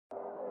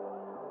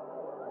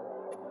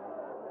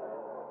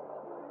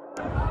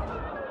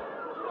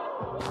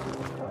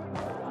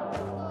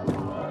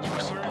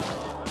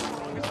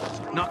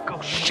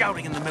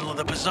shouting in the middle of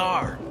the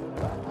bazaar.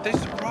 They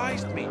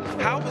surprised me.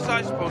 How was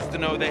I supposed to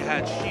know they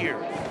had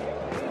shears?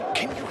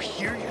 Can you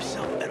hear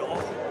yourself at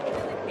all?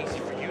 Easy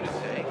for you to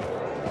say.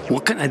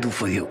 What can I do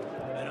for you?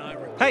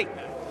 Hey,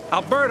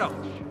 Alberto.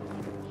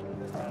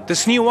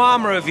 This new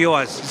armor of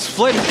yours is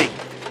flimsy.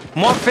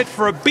 More fit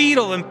for a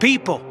beetle than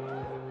people.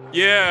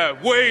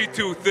 Yeah, way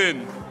too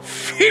thin.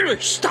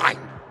 Philistine!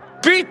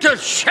 Beetle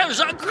shells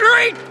are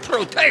great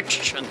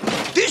protection.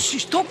 This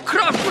is top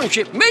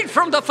craftsmanship, made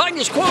from the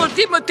finest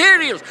quality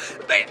materials.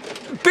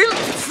 Built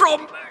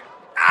from...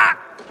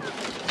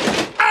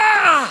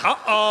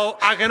 Uh-oh,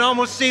 I can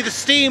almost see the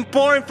steam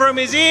pouring from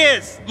his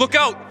ears. Look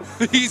out!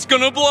 He's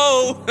gonna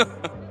blow!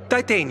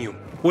 Titanium.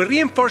 We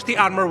reinforce the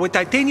armor with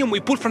titanium we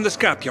pulled from the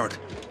scrapyard.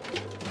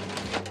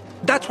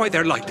 That's why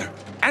they're lighter.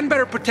 And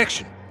better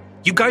protection.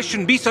 You guys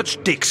shouldn't be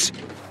such dicks.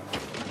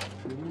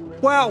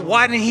 Well,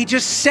 why didn't he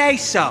just say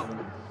so?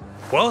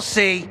 We'll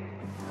see.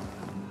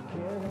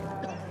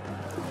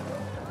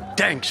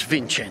 Thanks,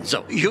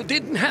 Vincenzo. You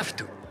didn't have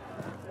to.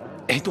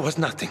 It was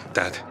nothing,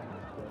 Dad.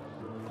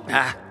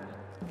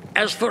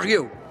 As for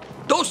you,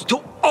 those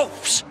two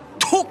oafs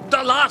took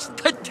the last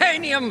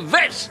titanium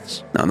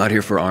vests. No, I'm not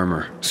here for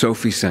armor.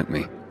 Sophie sent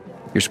me.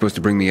 You're supposed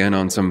to bring me in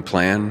on some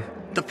plan?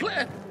 The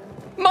plan?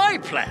 My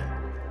plan?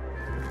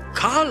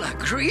 Carl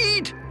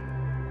agreed?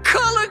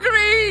 Carl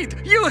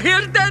agreed! You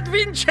hear that,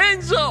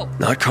 Vincenzo?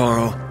 Not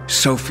Carl.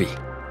 Sophie.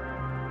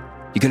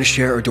 You gonna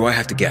share or do I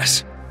have to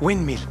guess?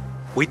 Windmill.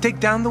 We take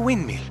down the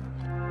windmill.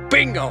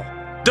 Bingo!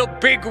 The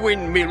big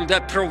windmill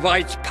that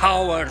provides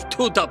power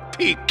to the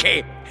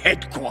PK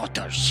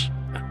headquarters.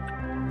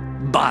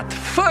 But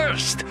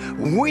first,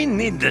 we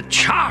need the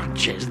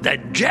charges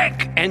that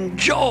Jack and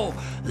Joe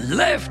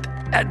left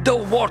at the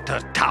water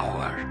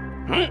tower.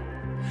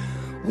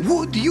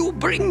 Would you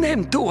bring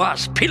them to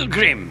us,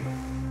 Pilgrim?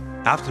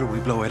 After we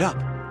blow it up,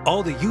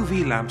 all the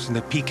UV lamps in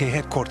the PK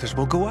headquarters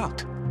will go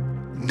out.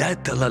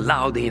 That'll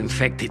allow the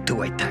infected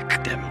to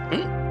attack them.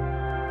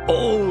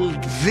 Old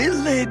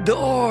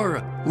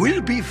Villador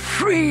will be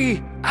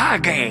free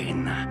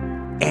again.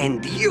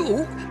 And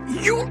you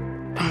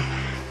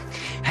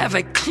have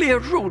a clear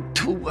route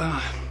to,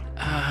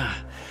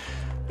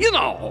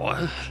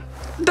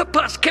 the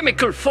past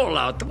chemical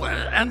fallout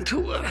and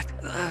to,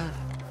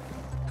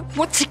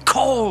 what's it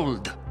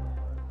called?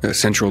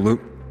 Central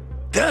Loop?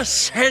 The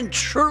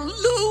Central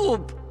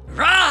Loop!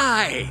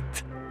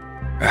 Right!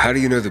 How do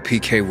you know the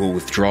PK will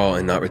withdraw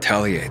and not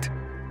retaliate?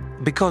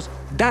 Because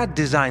Dad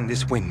designed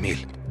this windmill.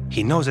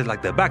 He knows it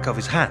like the back of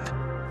his hand.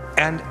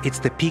 And it's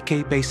the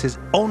PK base's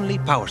only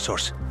power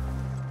source.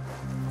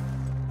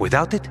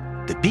 Without it,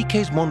 the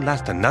PKs won't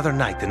last another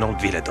night in Old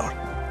Villador.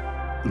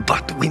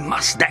 But we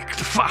must act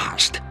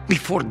fast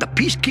before the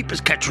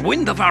peacekeepers catch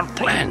wind of our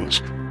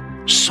plans.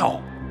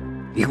 So,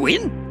 you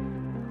in?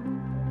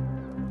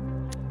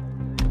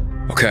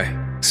 Okay,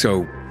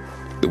 so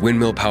the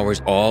windmill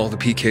powers all the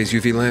PK's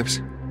UV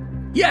lamps?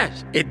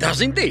 Yes, it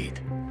does indeed.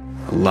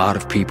 A lot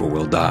of people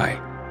will die.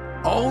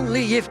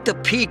 Only if the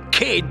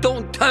PK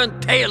don't turn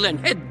tail and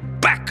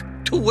head back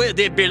to where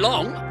they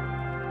belong.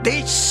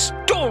 They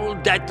stole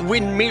that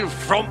windmill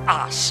from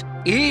us.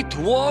 It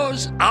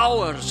was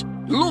ours.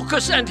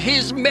 Lucas and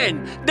his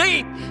men,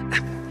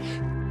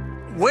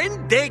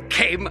 when they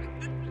came,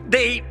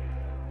 they...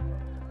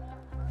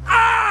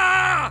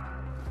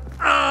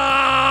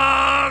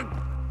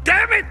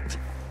 Damn it!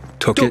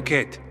 Took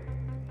it?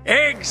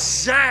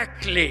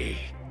 Exactly.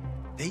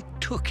 They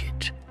took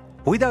it.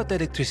 Without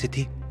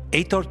electricity,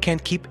 Aitor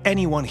can't keep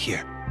anyone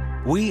here.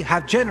 We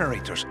have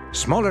generators,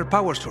 smaller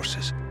power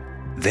sources.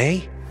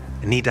 They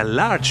need a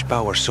large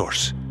power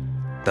source.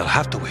 They'll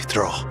have to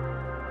withdraw.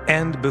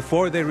 And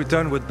before they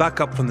return with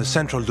backup from the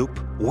central loop,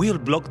 we'll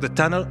block the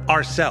tunnel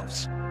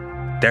ourselves.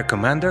 Their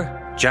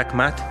commander, Jack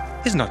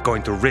Matt, is not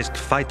going to risk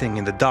fighting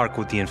in the dark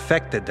with the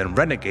infected and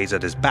renegades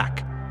at his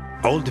back.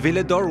 Old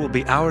Villador will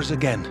be ours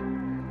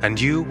again, and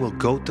you will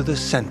go to the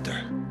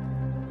center.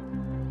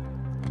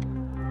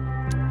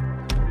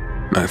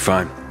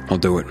 Fine. I'll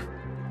do it.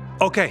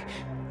 Okay,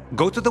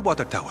 go to the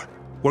water tower.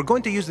 We're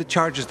going to use the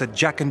charges that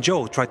Jack and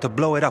Joe tried to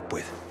blow it up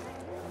with.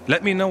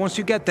 Let me know once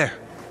you get there.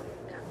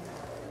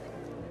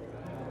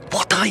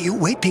 What are you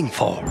waiting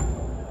for?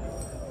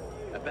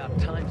 About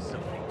time, Sophie.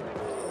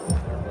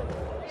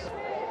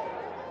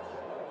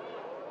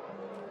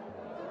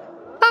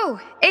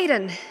 Oh,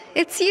 Aidan,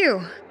 it's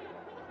you.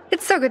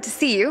 It's so good to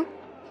see you.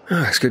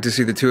 It's good to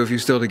see the two of you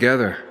still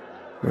together.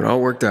 It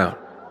all worked out.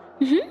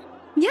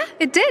 Yeah,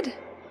 it did.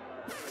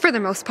 For the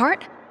most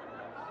part.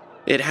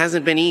 It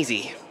hasn't been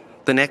easy.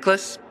 The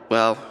necklace,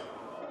 well,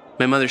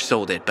 my mother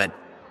sold it, but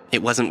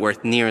it wasn't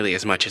worth nearly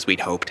as much as we'd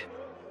hoped.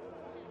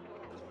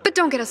 But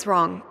don't get us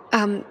wrong.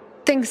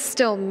 Things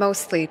still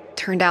mostly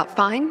turned out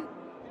fine.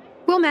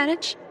 We'll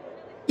manage.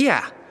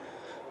 Yeah.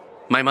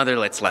 My mother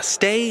lets Les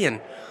stay,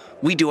 and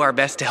we do our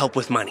best to help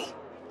with money.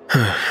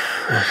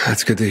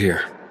 That's good to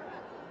hear.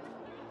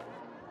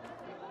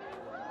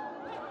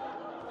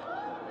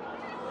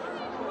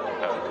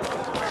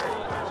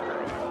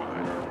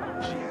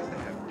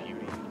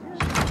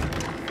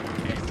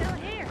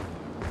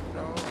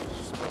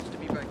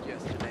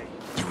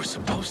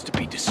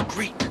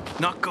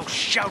 not go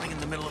shouting in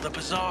the middle of the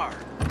bazaar.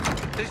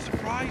 They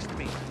surprised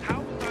me.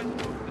 How was I supposed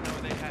to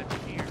know they had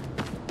you here?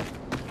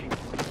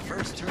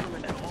 First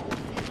tournament at home.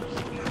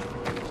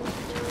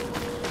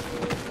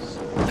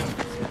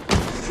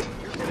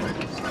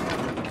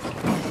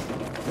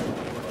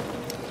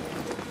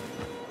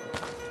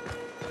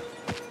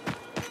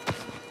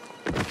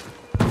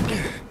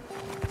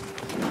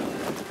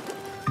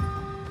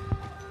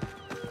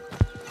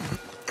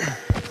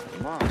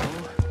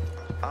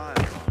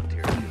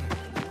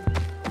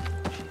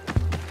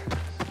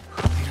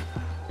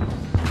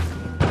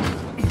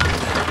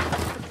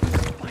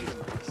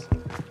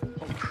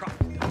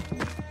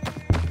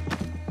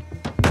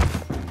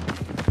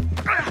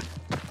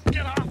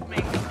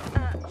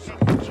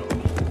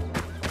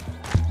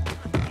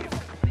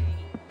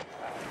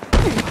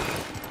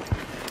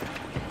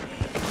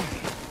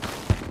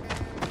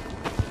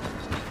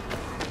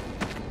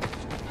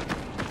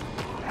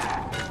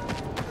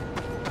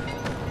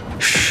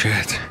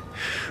 Shit.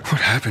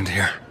 What happened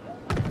here?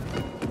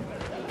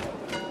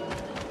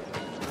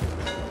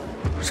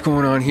 What's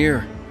going on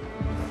here?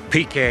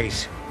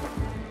 PKs.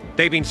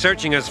 They've been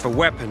searching us for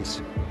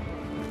weapons.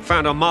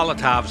 Found our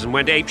Molotovs and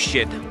went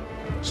apeshit,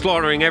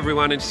 slaughtering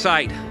everyone in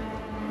sight.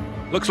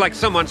 Looks like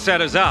someone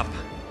set us up.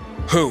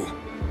 Who?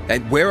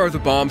 And where are the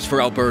bombs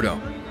for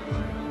Alberto?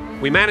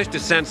 We managed to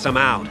send some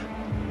out.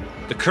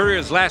 The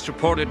couriers last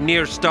reported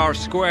near Star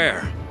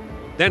Square.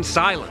 Then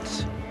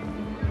silence.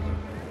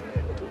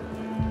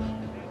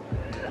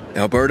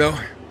 Alberto?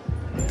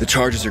 The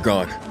charges are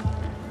gone.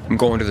 I'm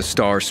going to the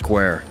Star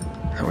Square.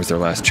 That was their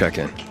last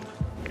check-in.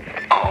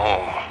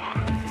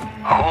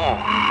 Oh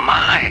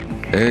my.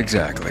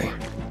 Exactly.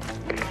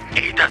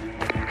 Aidan,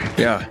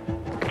 Yeah.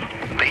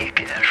 be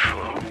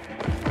careful.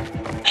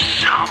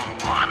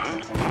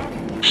 Someone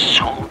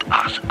sold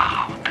us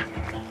out.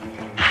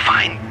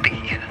 Find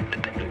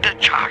the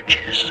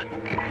charges.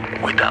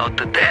 Without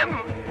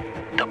them,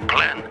 the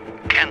plan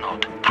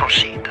cannot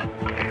proceed.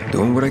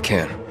 Doing what I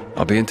can.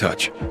 I'll be in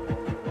touch.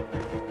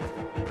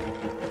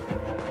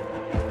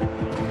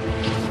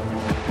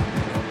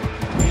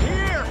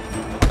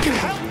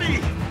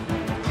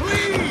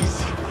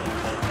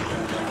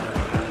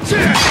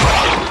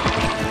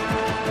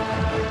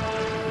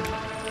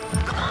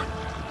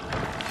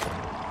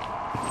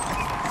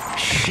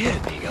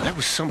 Shit, that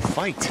was some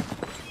fight.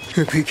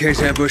 The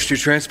PKs ambushed your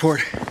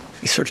transport?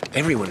 They searched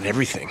everyone and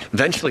everything.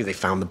 Eventually they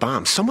found the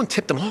bomb. Someone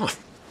tipped them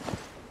off.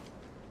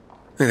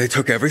 They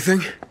took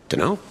everything?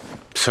 Dunno.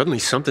 Suddenly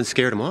something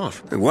scared them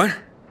off. What?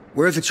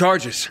 Where are the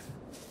charges?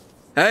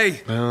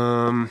 Hey!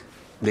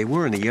 They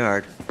were in the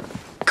yard.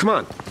 Come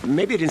on,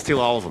 maybe I didn't steal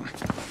all of them.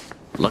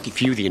 Lucky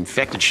few of the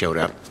infected showed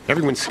up.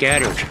 Everyone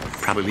scattered,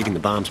 probably leaving the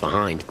bombs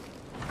behind.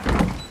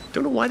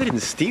 Don't know why they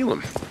didn't steal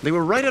them. They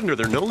were right under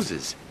their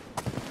noses.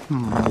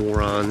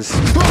 Morons.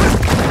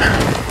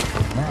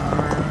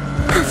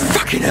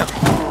 Fucking hell!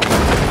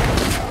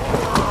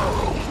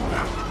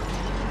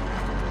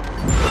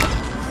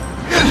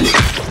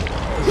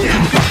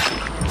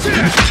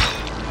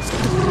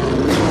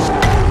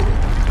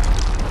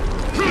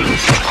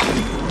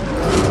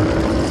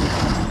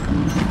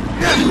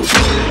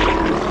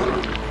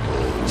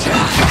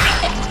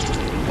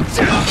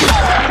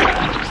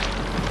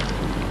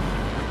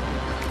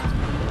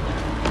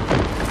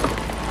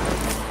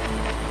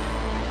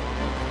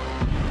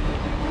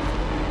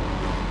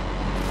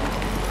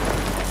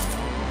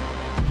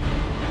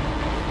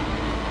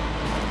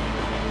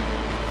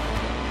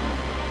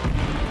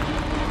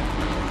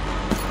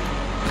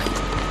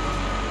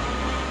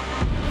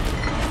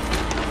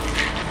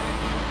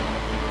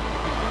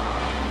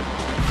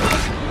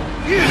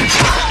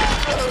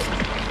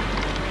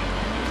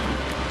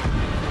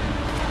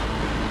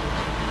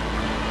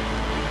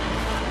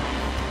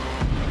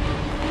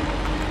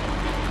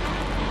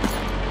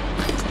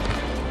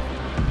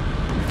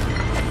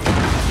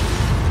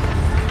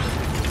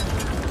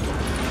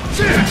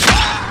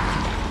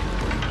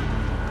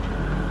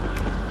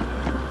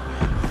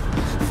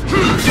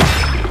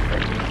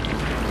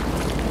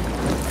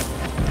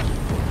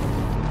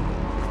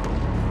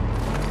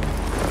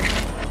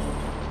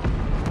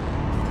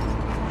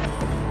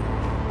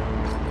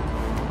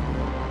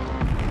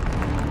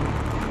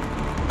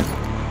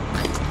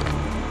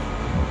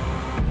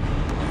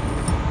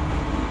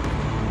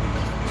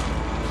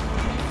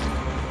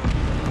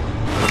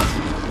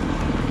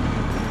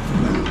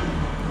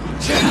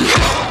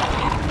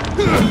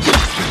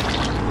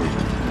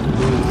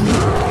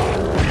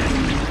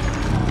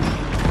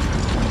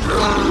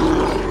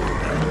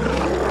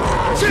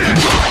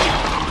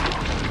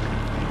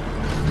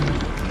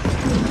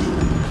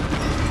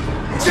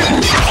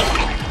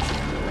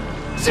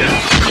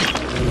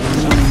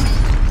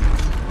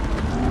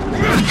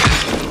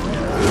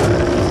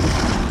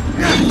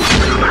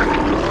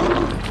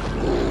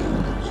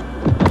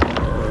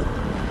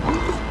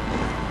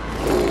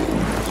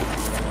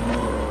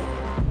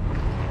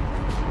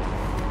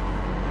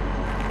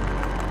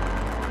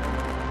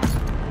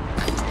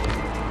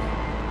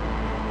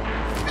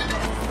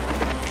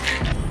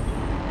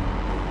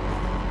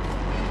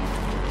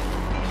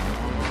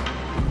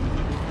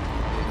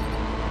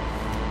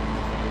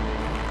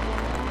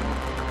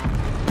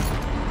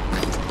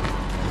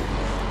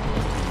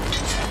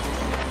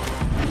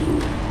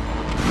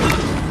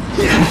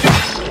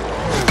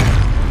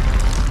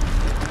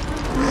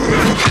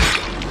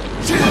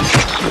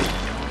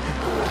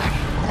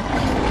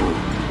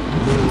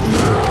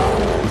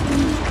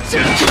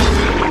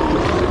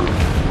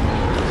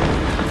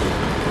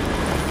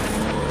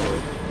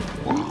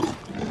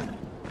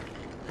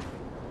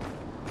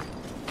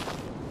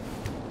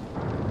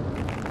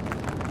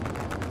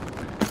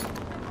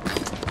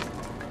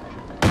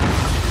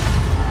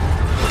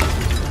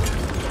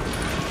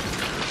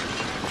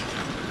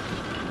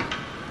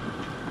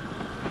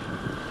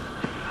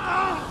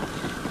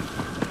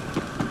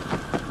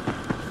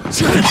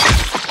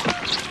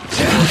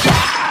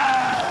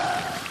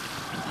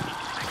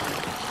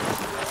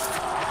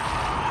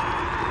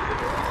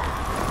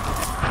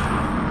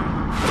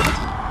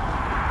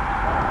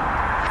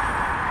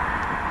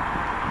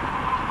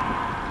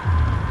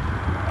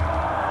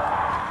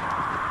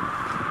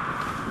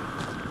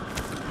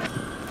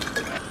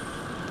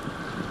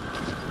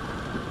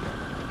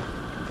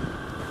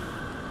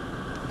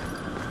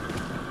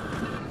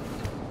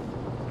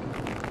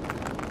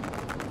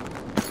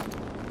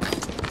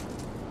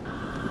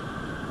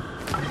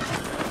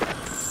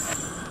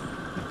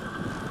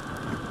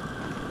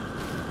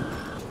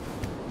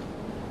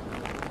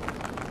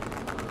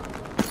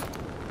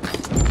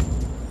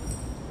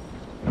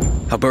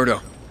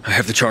 Alberto, I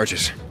have the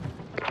charges.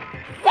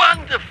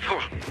 Wonderful!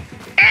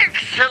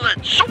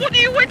 Excellent! So what are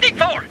you waiting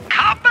for?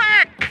 Come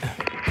back!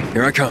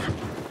 Here I come.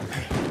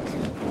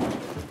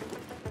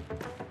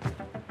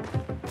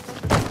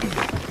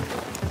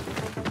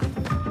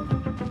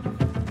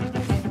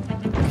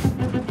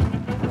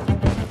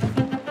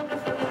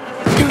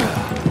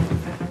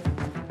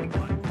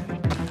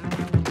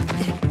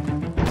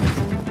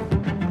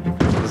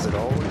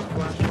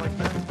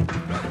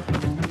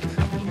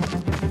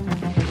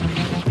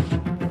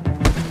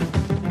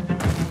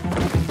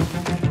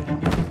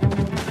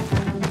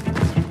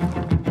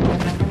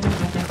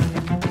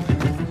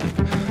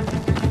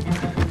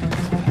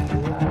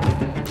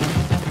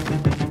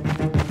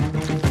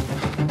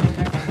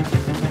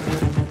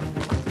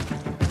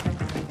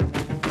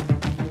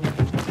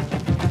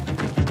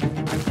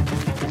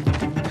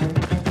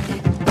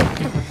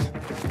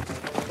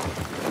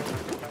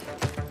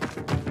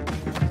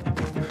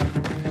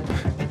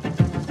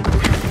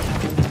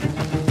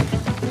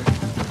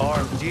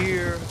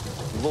 Dear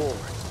Lord,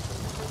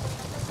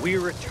 we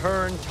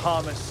return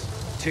Thomas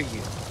to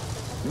you.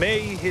 May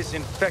his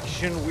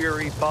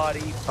infection-weary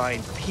body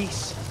find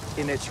peace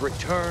in its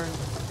return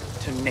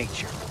to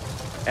nature,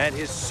 and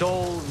his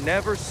soul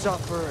never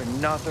suffer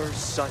another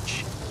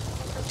such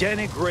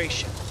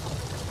denigration.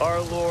 Our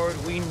Lord,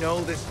 we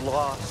know this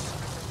loss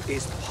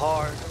is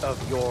part of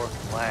your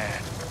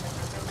plan.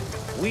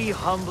 We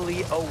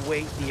humbly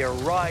await the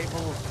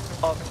arrival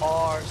of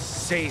our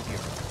Savior.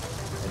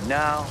 And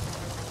now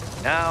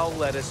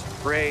let us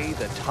pray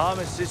that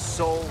Thomas's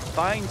soul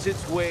finds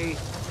its way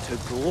to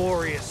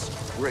glorious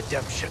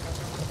redemption.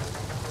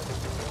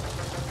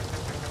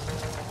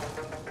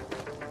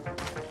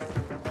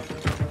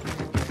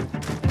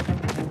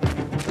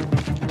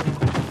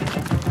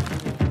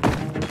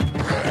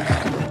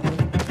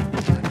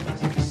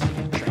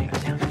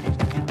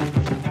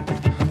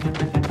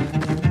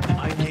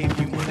 I gave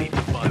you money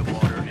to buy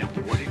water, and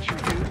what did you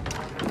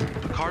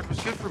do? The card was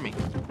good for me.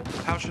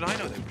 How should I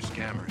know they were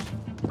scammers?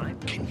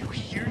 Can you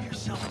hear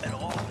yourself at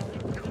all?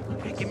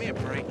 Hey, give me a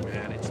break,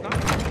 man. It's not a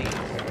big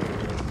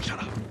deal. Shut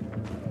up.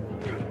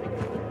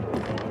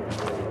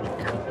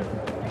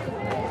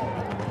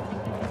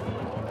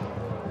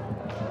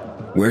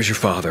 Where's your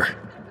father?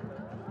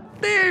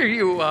 There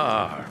you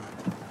are.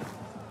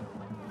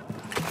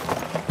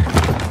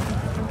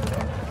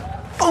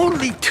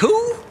 Only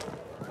two?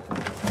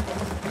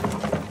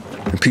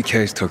 The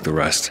PKs took the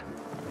rest.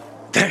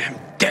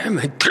 Damn,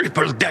 and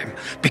triple damn.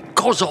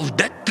 Because of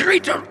that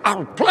traitor,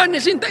 our plan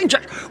is in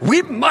danger.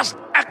 We must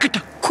act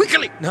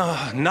quickly. No,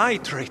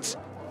 nitrates.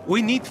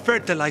 We need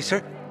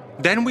fertilizer.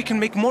 Then we can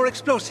make more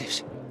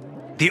explosives.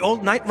 The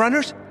old night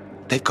runners,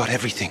 they've got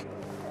everything.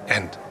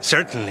 And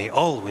certainly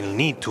all we'll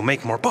need to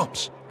make more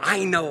bombs.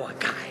 I know a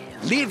guy.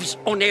 Lives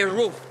on a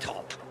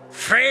rooftop.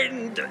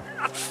 Friend,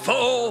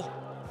 foe,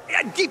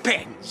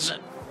 depends.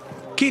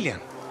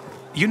 Killian,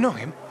 you know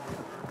him?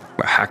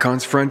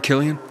 Hakon's friend,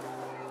 Killian?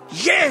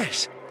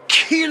 Yes,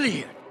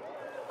 Killian.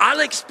 I'll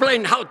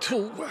explain how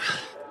to...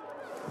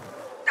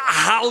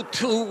 I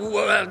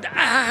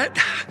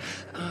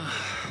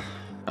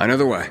know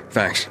the way,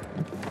 thanks.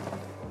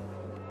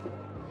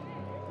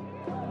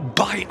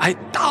 Buy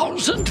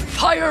 1,000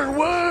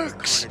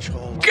 fireworks.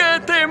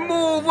 Get a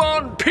move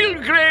on,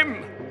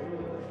 pilgrim.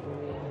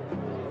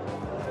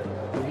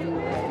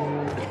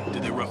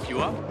 Did they rough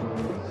you up?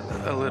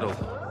 A little.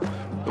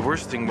 The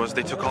worst thing was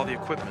they took all the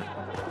equipment.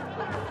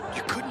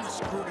 You couldn't have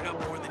screwed it up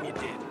more than you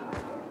did.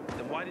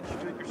 Then why did you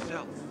do it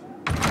yourself?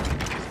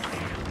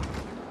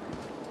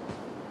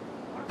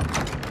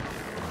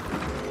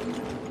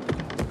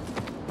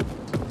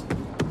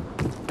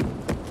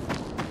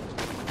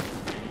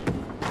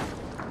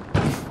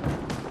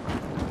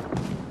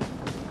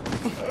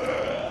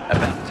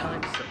 About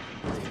time something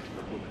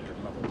what her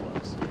mother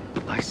was.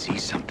 I see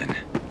something.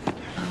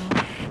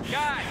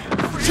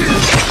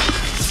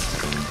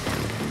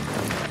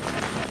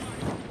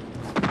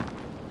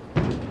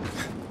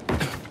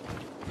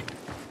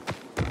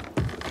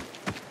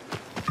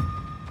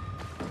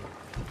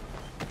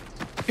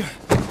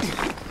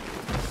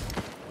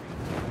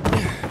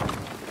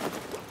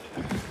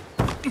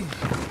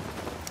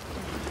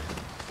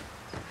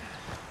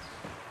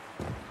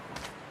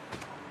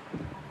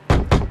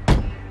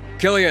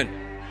 Killian!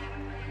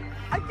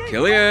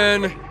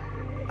 Killian!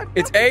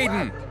 It's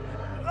Aiden!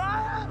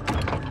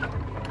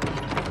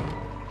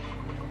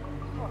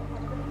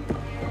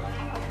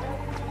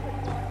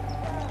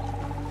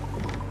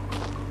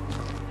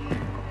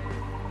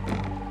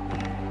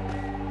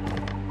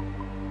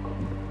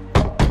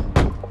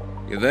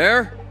 You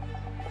there?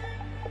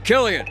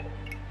 Killian!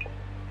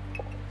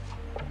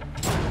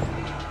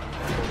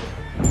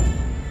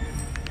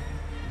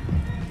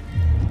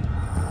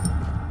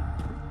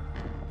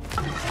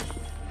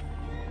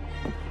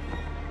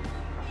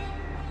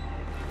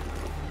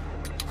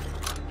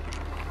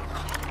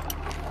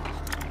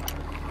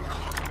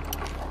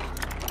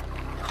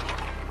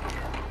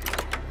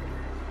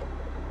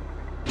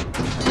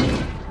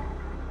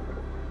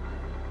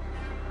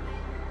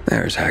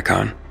 There's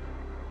Hakon.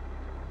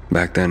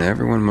 Back then,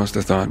 everyone must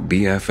have thought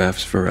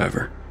BFFs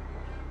forever.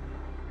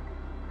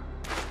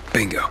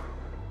 Bingo.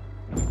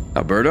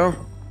 Alberto,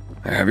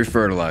 I have your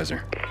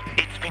fertilizer.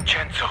 It's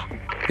Vincenzo.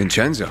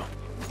 Vincenzo?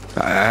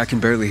 I can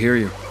barely hear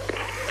you.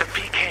 The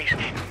PKs.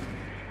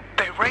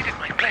 They raided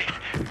my place.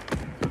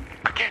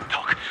 I can't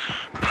talk.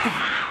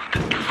 The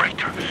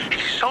traitor.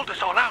 He sold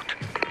us all out.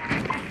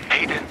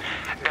 Aiden,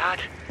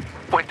 Dad,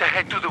 went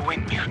ahead to the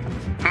windmill.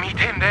 Meet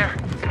him there.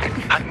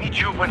 I'll meet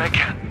you when I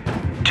can.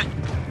 Just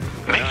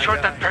make sure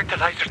that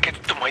fertilizer gets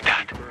to my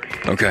dad.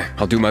 Okay,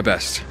 I'll do my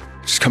best.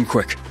 Just come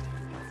quick.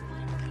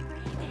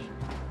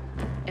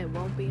 It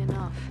won't be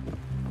enough.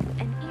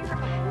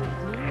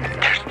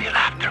 They're still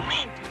after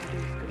me.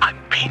 I'm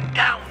pinned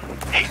down,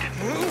 Aiden.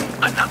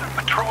 Another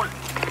patrol.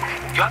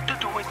 You have to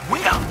do it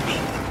without me.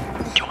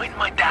 Join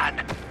my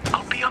dad.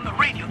 I'll be on the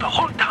radio the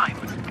whole time.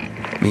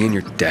 Me and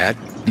your dad?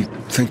 You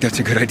think that's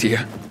a good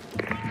idea?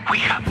 We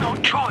have no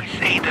choice,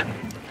 Aiden.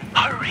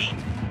 Hurry,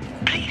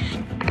 please.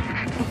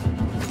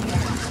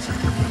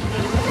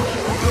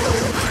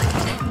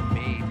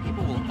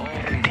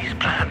 This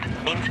plan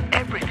means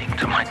everything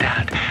to my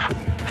dad.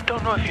 I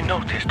don't know if you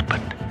noticed,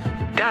 but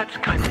Dad's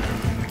kind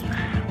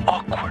of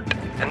awkward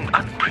and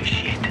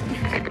unappreciated.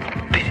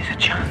 This is a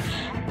chance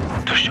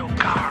to show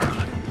Carl,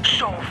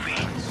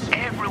 Sophie,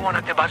 everyone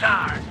at the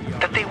bazaar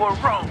that they were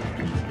wrong.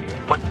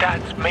 What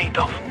Dad's made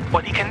of,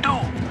 what he can do.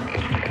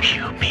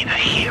 He'll be the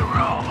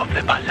hero of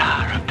the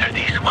bazaar after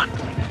this one.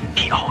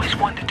 He always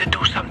wanted to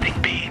do something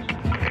big.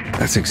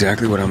 That's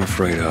exactly what I'm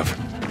afraid of.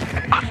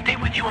 I'll stay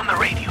with you on the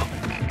radio.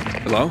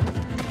 Hello?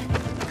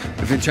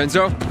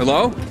 Vincenzo?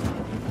 Hello?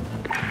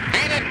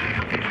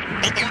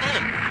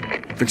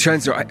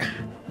 Vincenzo, I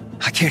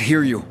can't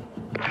hear you.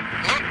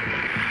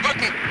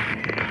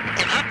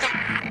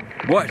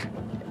 What?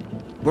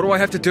 What do I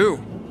have to do?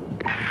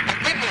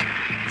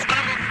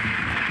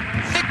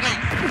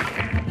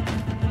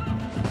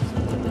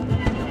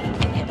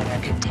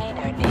 Inhibitor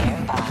container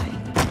nearby.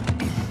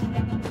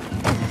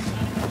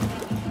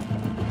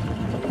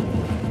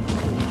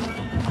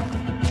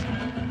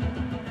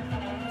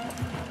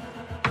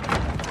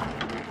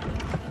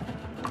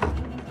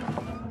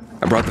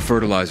 I brought the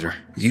fertilizer.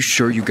 You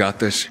sure you got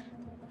this?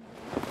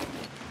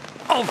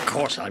 Of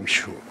course I'm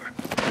sure.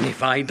 And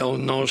if I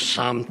don't know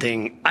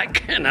something, I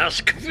can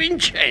ask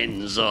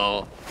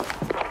Vincenzo.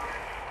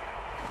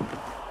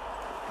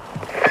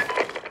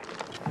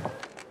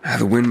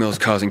 The windmill's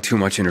causing too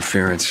much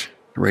interference.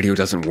 The radio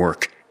doesn't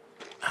work.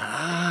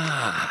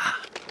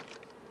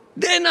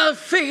 Then I'll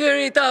figure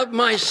it out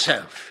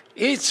myself.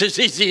 It's as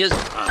easy as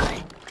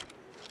pie.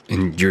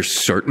 And you're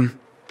certain?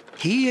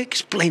 He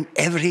explained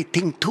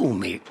everything to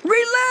me.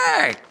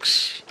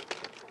 Relax.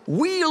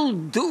 We'll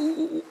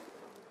do.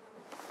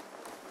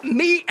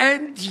 Me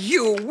and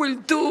you will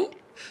do.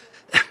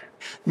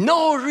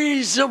 No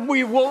reason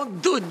we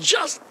won't do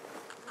just.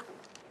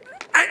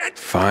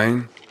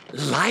 Fine.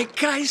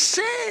 Like I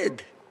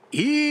said,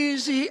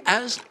 easy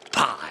as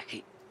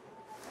pie.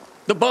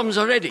 The bombs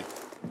are ready.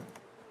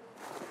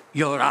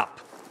 You're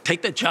up.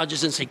 Take the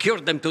charges and secure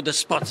them to the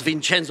spots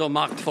Vincenzo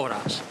marked for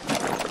us.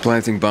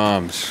 Planting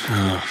bombs.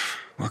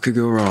 What could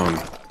go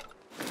wrong?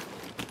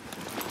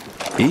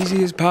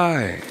 Easy as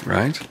pie,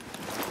 right?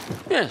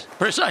 Yes,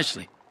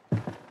 precisely.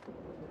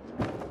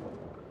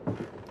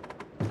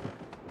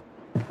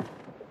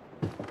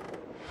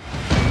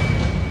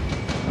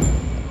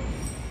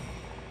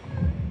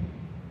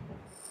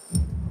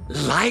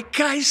 Like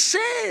I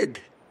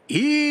said,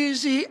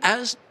 easy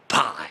as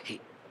pie.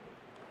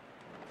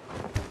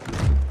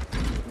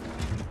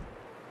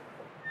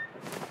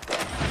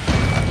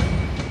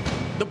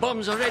 The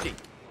bombs are ready.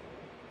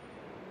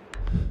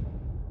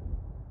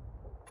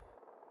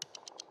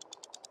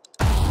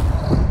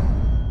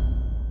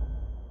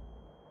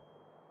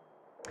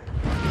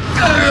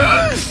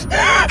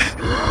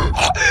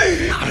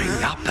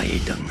 Hurry up,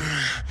 Aidan.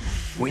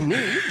 We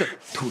need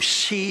to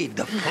see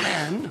the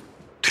plan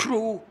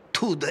through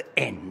to the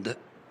end.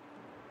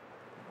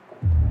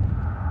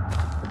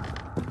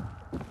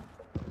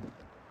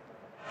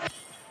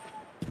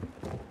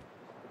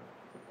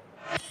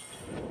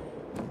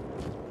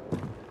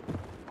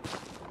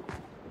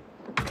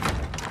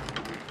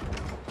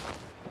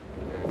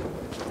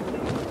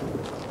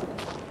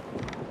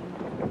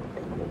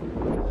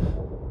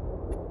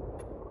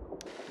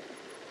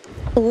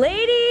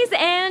 Ladies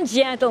and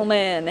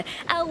gentlemen,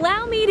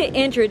 allow me to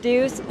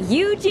introduce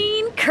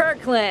Eugene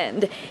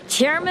Kirkland,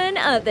 chairman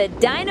of the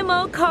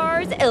Dynamo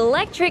Cars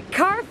Electric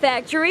Car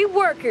Factory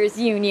Workers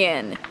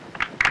Union.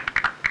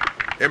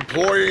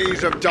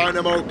 Employees of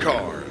Dynamo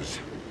Cars.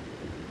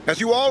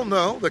 As you all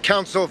know, the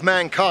Council of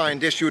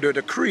Mankind issued a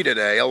decree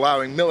today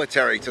allowing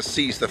military to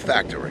seize the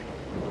factory.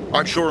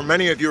 I'm sure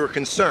many of you are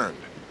concerned.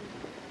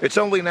 It's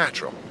only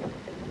natural.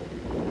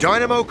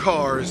 Dynamo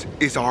Cars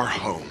is our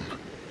home.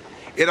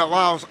 It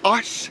allows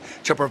us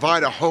to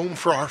provide a home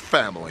for our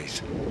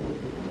families.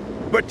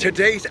 But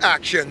today's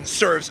action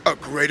serves a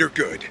greater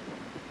good,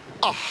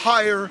 a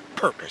higher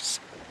purpose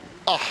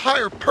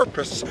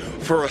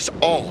for us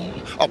all,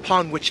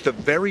 upon which the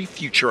very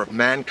future of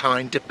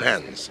mankind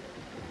depends.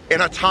 In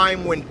a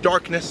time when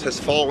darkness has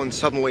fallen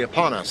suddenly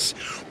upon us,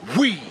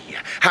 we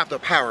have the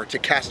power to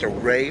cast a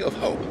ray of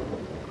hope.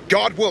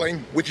 God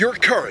willing, with your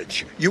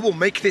courage, you will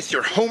make this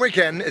your home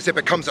again as it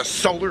becomes a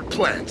solar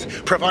plant,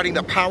 providing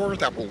the power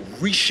that will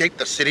reshape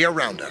the city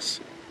around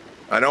us.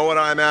 I know what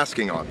I'm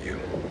asking of you,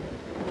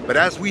 but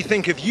as we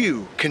think of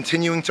you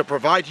continuing to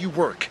provide you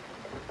work,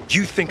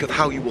 you think of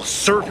how you will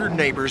serve your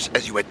neighbors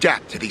as you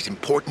adapt to these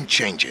important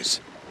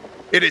changes.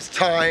 It is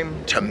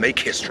time to make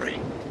history.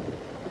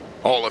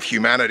 All of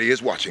humanity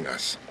is watching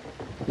us.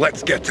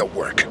 Let's get to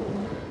work.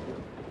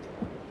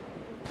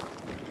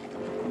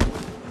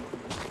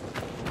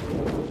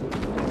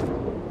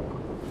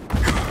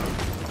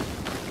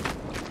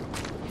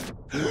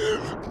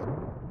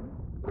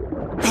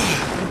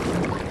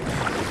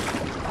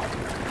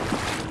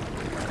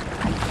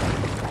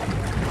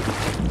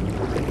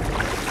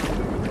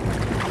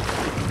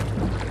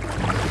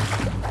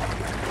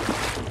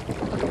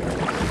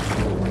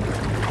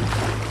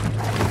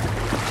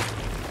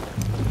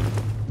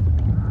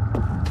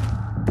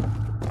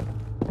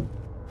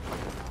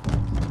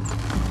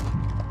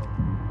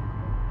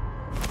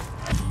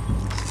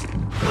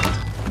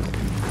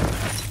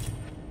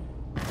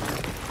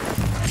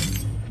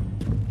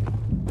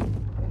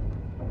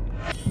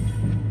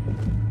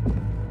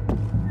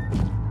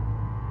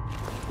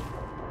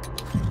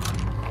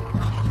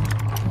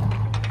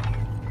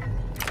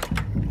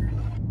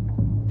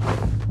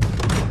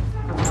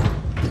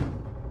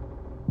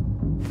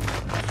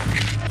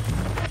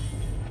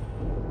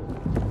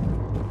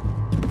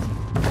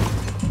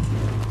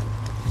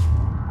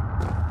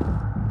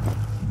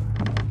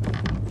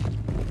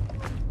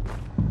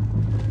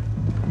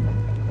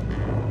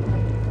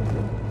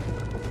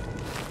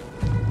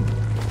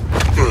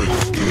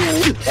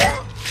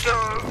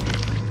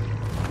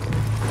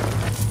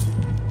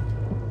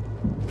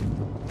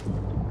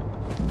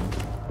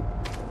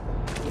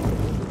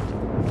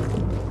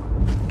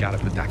 Gotta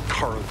put that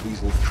Carl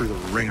Weasel through the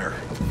ringer.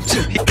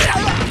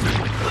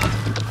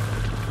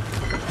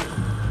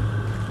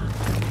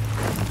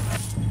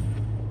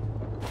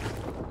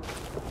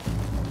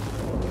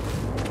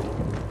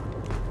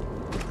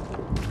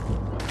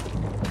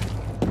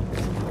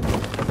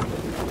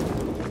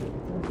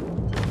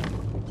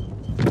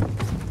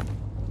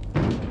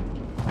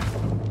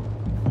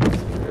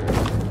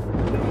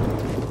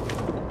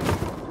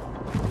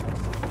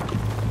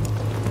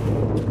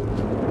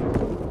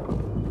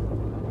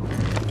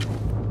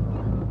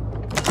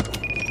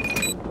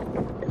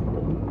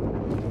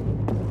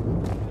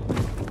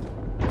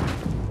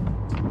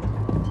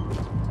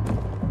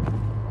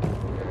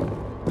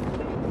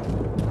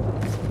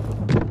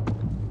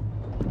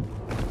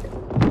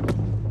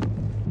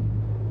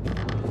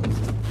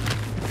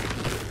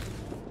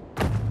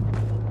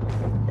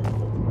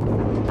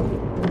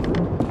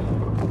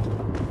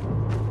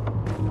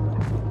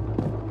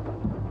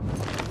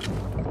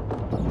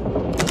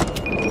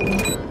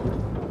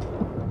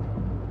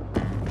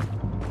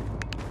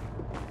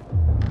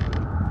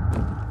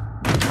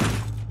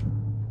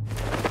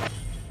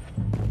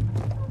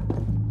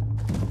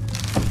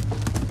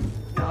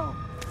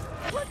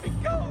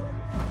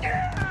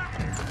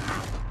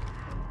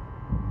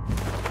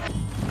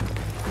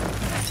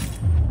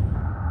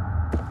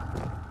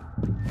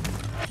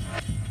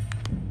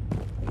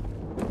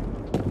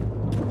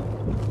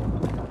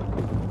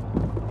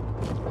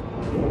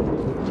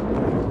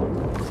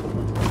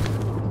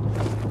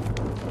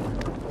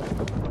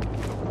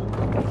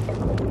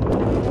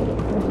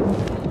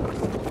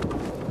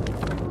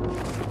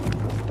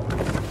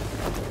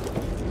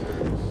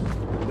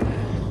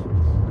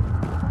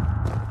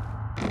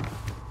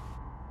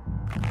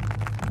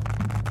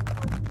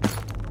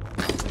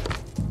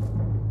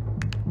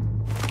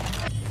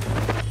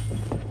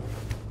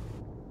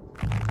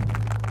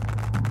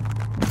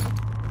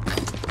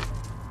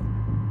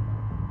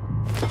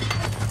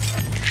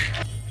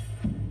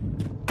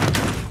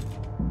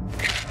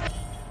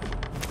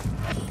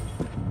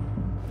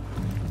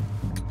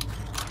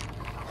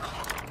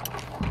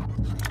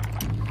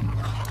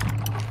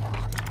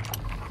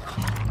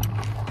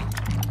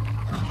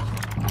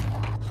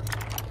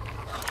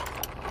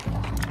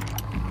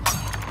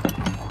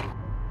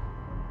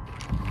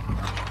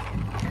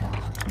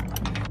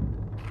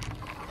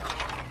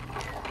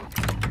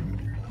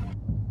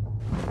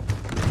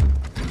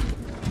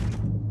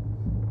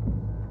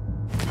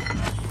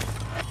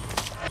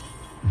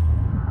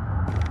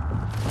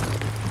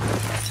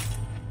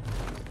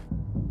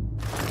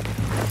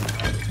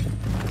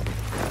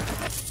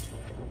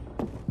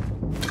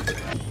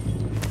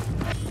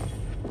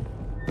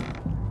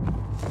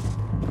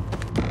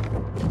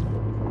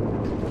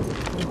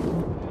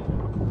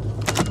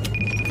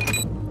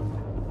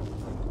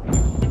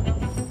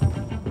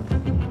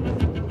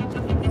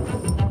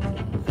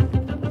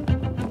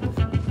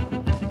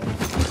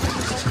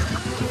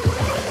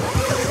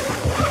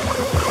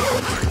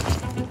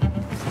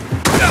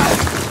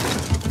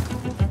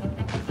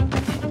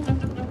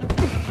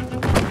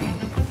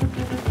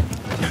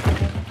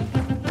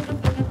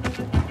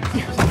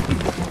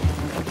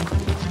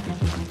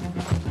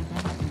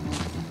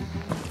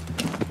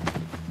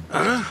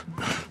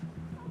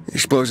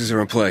 Explosives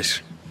are in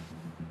place.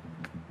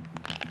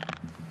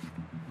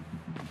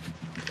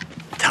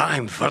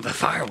 Time for the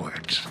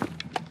fireworks.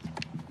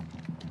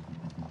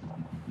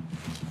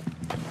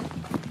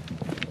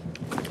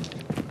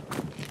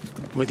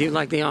 Would you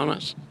like the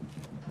honors?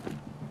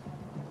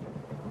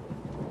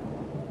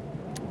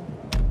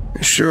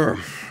 Sure.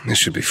 This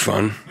should be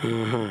fun.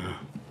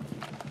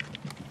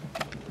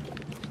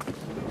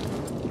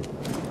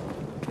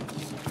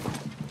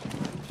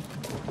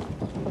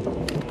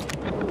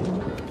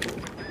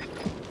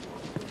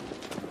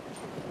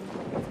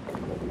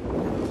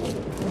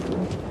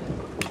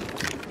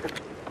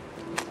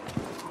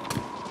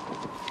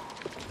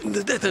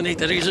 The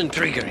detonator isn't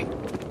triggering.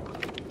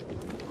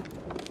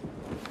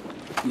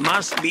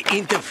 Must be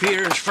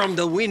interference from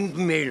the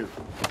windmill.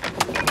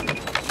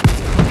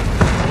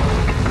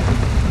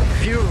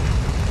 Phew.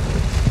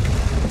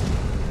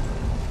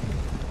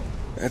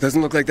 It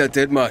doesn't look like that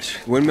did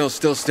much. The windmill's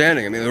still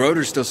standing. I mean, the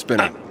rotor's still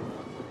spinning.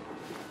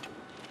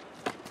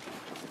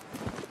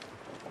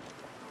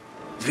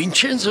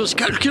 Vincenzo's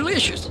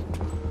calculations.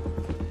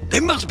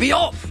 They must be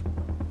off.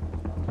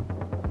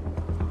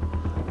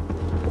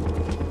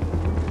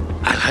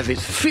 I'll have it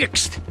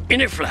fixed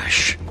in a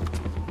flash.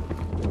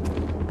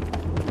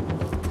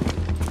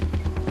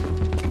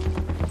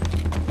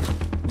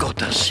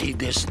 Gotta see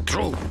this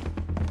through.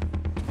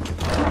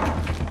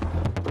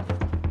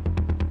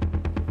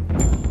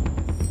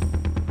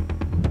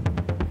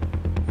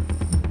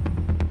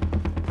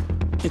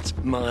 It's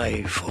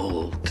my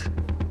fault,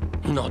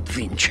 not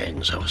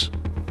Vincenzo's.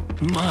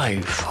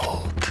 My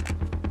fault.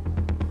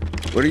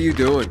 What are you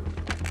doing?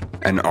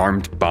 An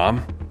armed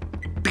bomb?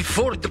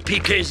 Before the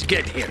PKs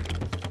get here.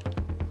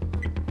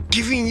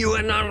 Giving you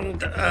an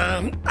armed...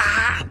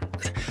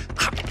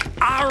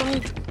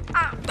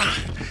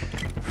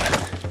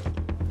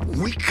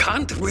 We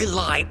can't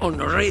rely on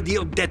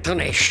radio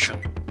detonation.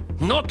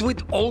 Not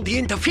with all the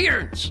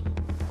interference.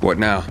 What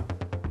now?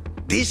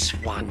 This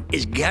one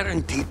is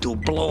guaranteed to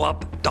blow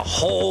up the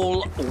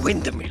whole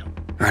windmill.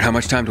 All right, how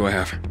much time do I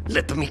have?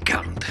 Let me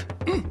count.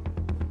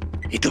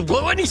 It'll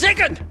blow any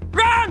second.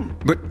 Run!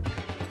 But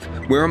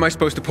where am I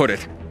supposed to put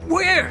it?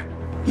 Where?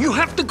 You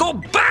have to go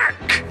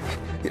back!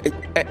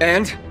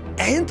 And?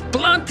 And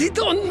plant it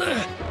on...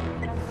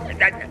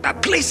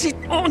 place it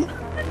on...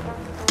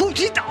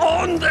 Put it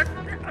on the...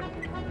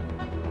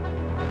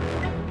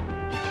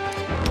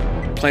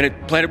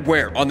 Plant it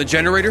where? On the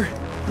generator?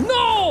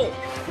 No!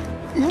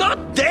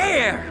 Not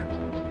there!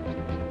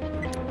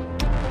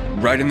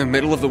 Right in the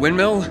middle of the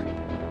windmill?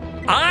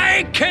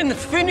 I can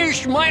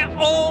finish my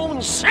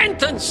own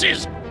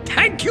sentences!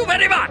 Thank you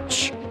very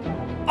much!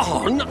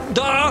 On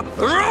the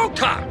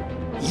rota!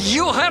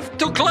 You have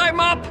to climb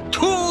up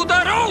to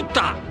the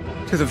rota!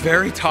 To the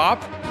very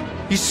top?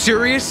 You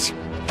serious?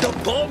 The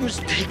bomb's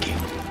ticking,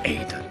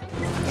 Aidan.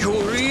 You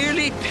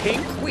really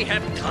think we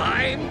have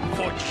time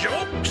for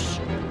jokes?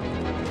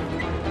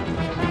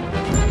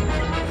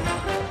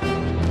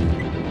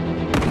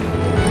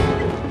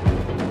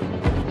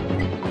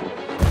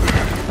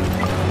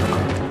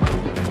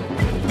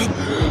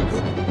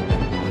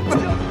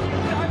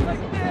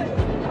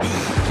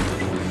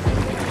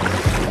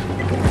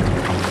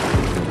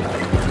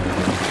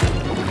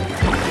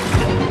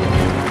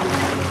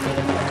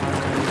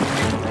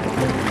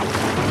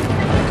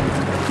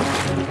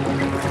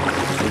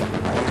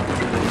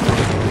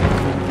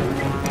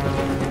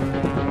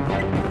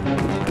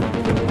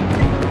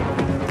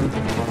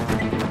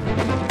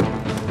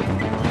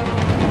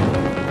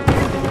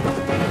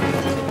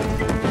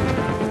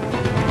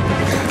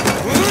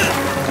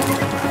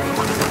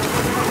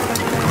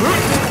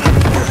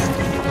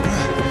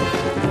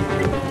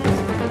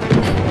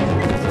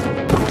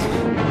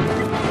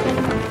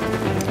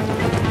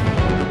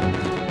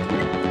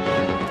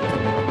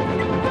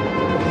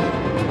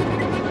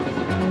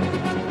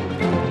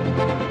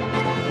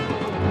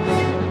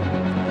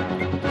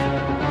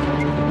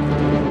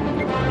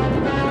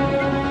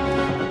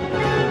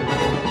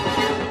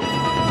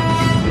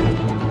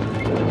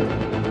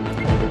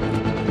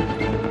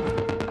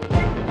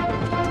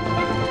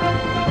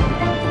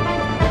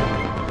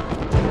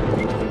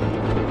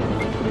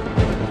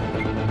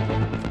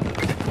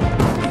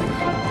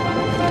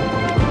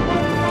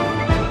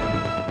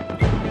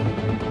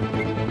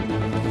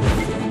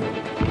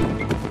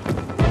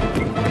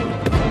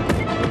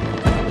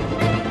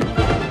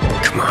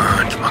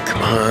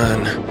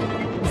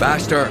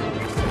 Faster.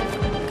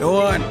 Go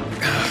on.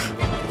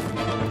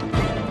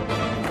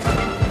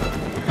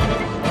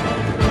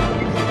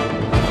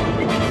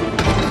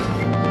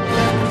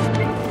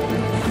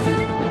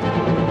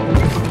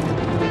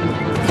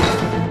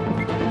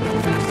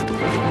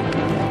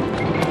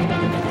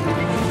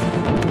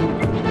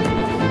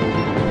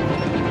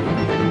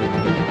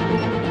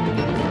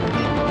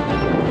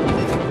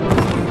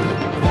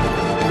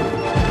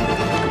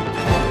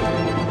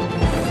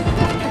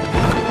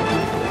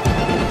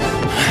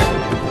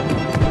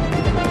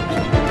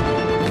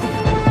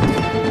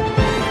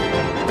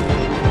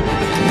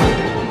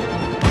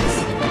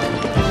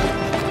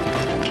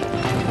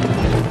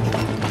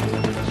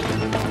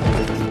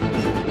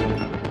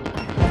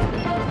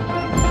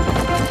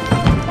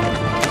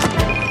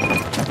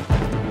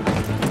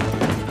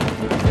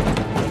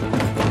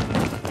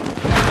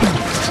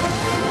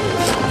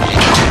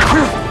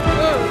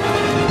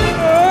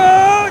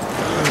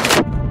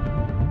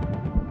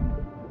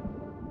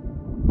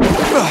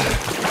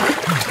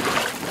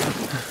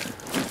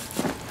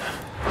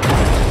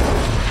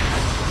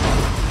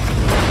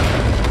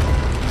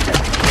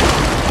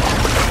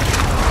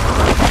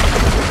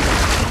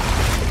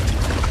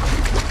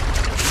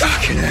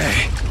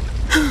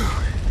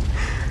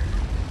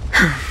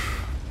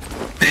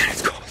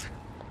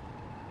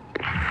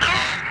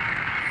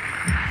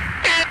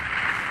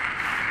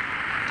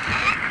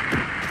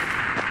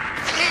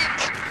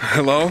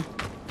 Hello?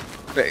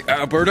 Hey,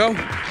 Alberto?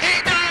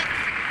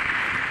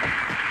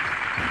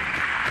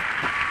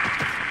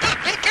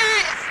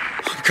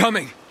 I'm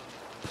coming.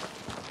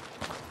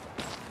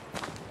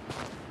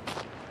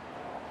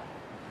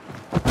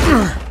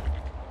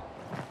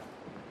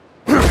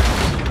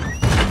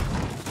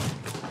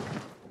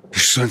 You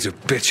sons of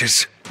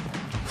bitches.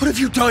 What have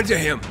you done to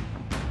him?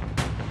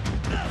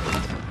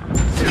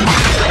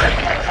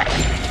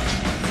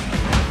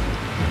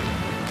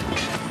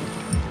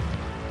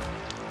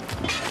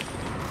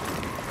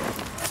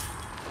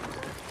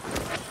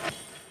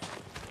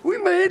 We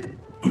made?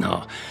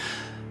 No,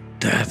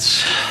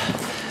 that's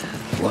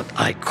what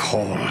I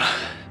call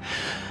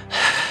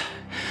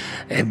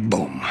a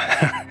boom.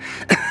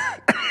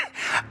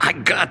 I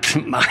got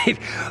my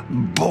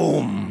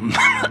boom.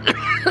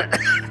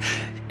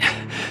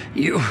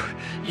 You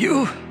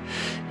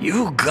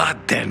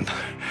got them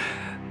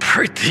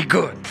pretty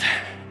good,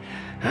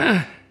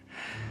 huh?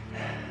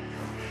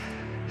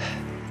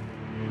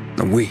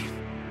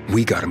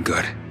 We got him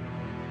good.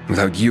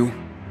 Without you,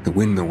 the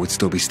windmill would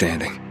still be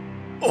standing.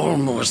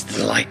 Almost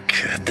like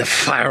the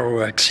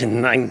fireworks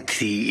in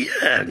 90...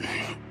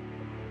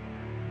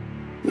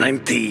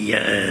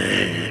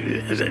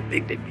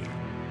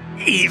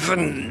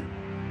 even...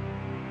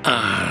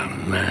 Ah,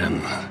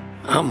 man,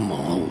 I'm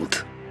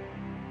old.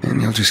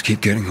 And you'll just keep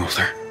getting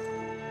older.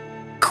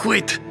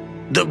 Quit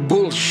the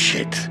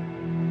bullshit,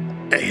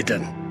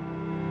 Aidan.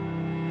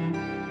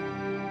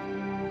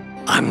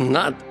 I'm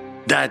not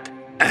that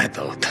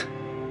adult.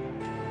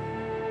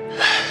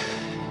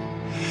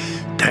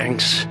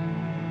 Thanks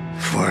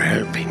for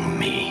helping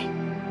me.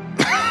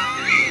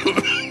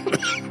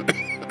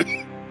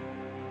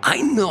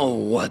 I know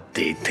what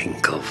they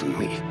think of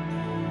me.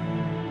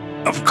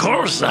 Of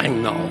course I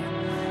know.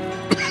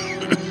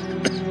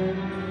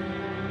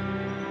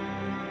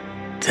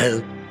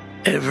 Tell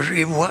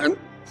everyone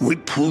we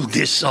pulled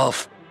this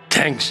off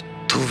thanks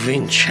to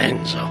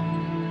Vincenzo.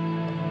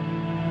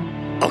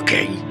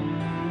 Okay?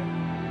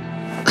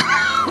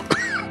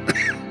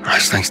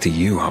 That's thanks to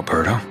you,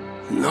 Alberto.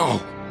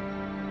 No.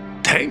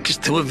 Thanks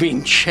to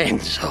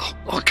Vincenzo,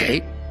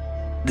 okay?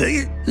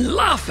 They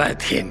laugh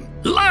at him.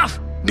 Laugh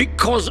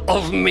because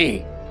of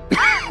me.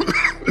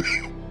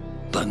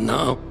 But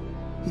now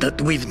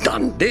that we've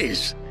done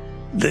this,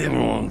 they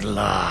won't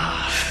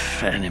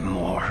laugh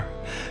anymore.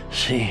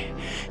 See,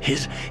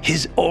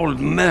 his old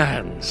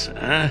man's,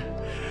 huh?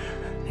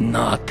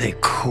 Not a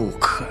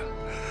cook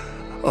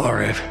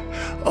or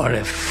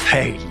a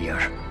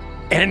failure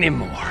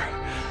anymore.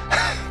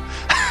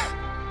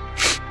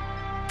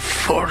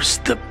 Force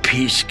the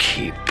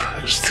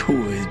peacekeepers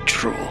to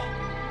withdraw.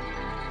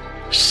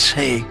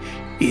 Say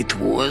it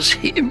was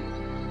him.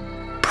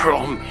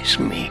 Promise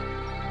me.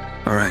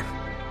 All right.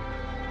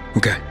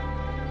 Okay.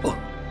 Oh,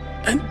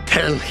 and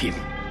tell him.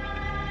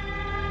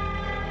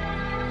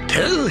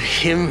 Tell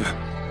him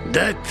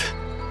that...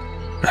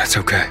 That's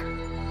okay.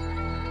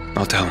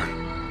 I'll tell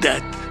him.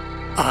 That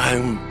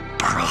I'm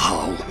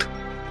proud.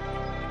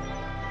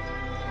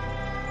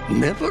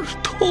 Never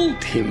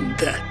told him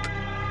that.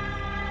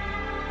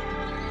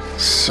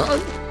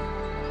 Son,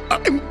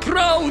 I'm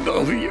proud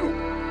of you.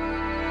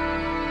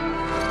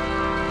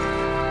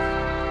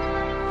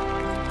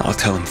 I'll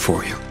tell him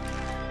for you.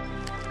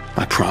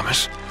 I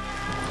promise.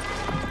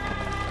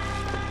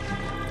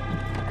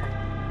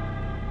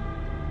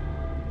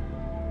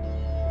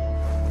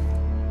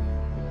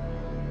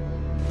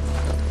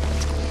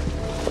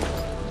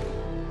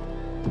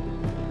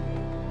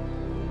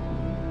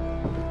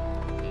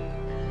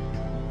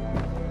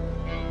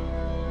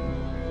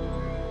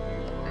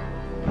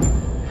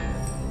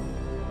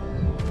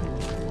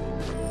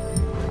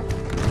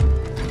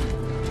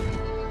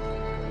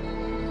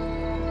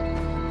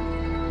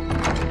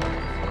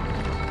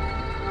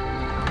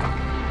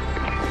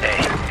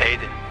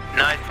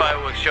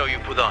 Show you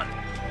put on.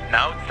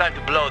 Now it's time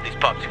to blow this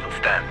popsicle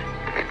stand.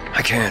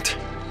 I can't.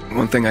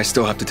 One thing I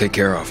still have to take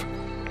care of.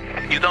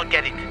 You don't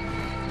get it.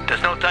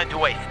 There's no time to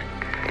waste.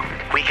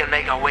 We can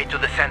make our way to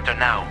the center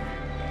now.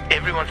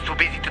 Everyone's too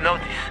busy to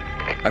notice.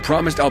 I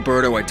promised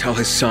Alberto I'd tell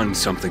his son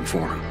something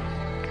for him.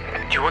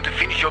 Do you want to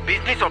finish your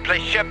business or play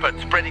shepherd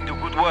spreading the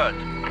good word?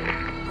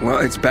 Well,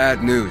 it's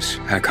bad news,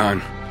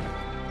 Hakon.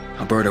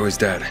 Alberto is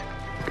dead.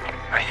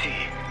 I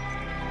see.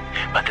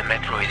 But the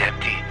metro is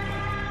empty.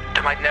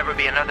 There might never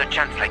be another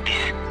chance like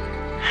this.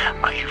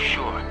 Are you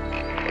sure?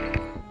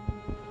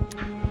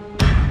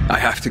 I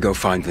have to go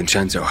find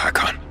Vincenzo,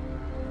 Hakon.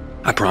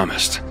 I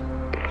promised.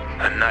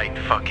 A night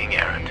fucking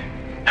errand.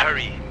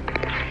 Hurry.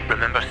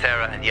 Remember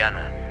Sarah and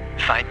Yana.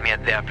 Find me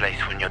at their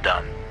place when you're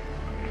done.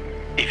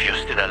 If you're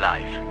still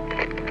alive.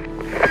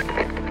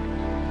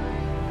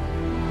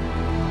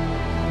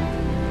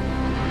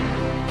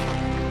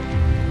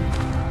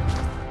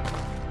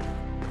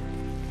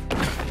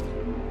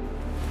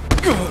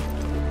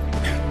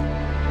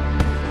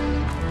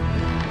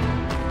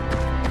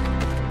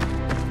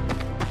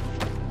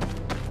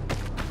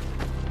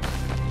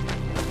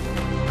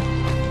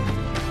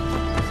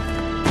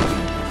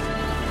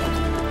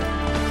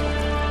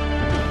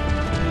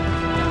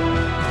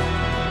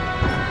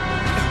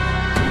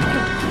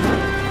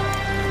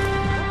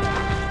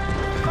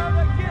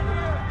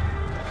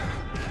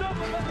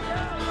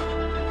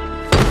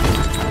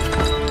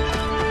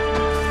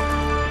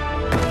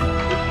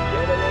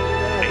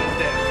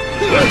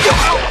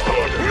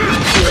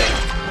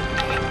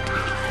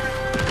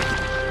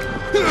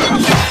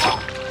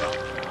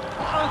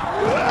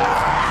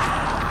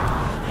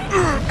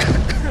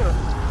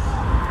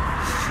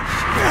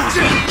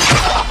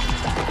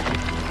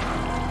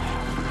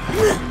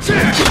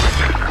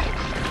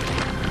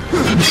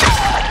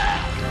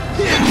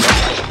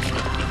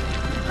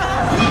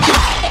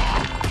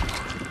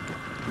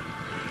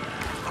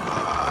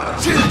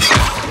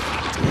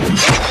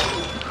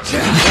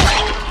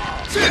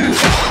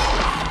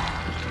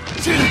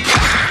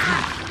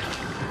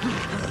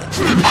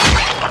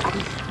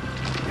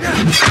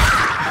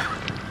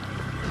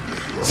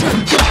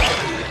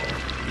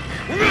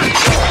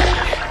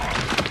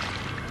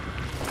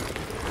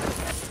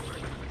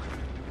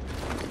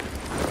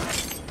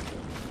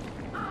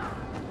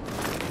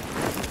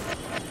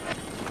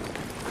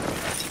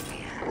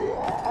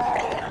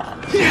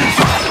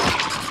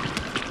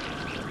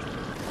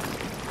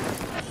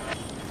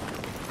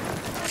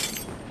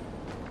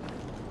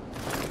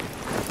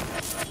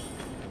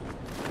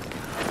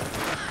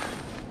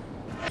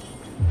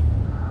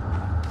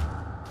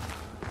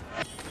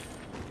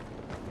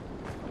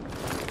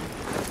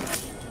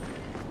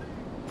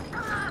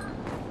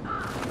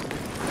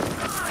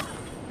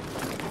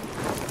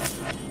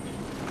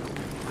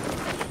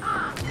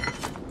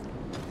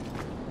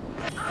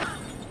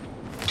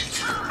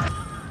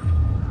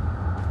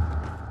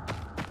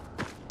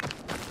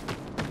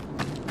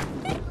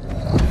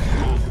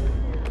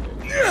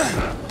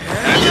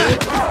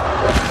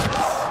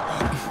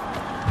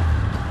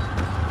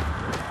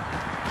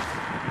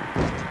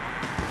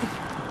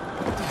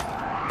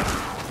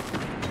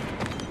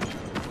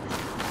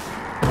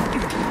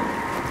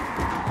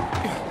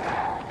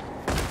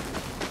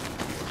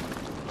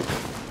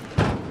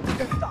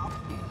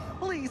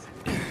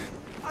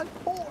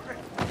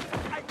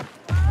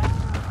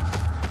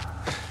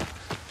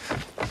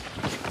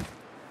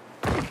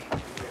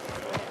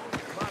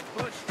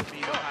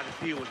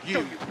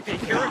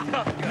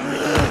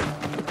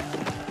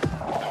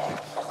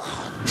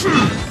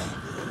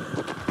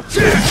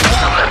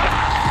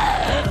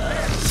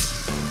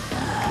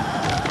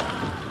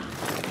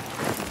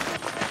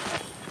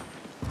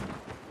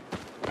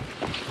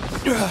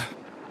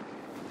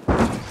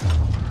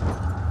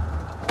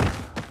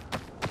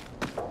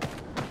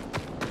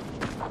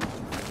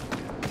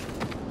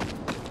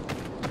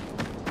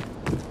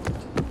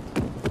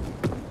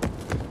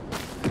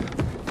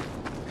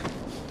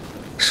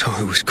 So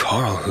it was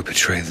Carl who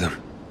betrayed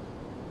them.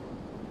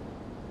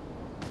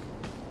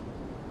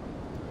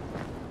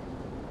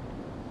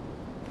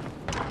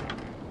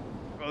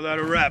 Call that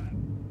a wrap.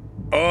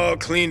 All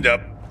cleaned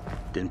up.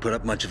 Didn't put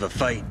up much of a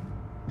fight.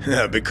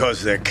 Yeah,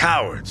 because they're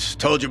cowards.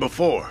 Told you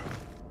before.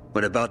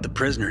 What about the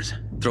prisoners?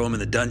 Throw them in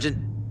the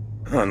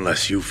dungeon?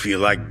 Unless you feel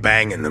like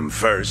banging them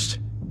first.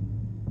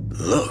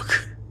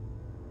 Look.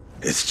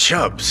 It's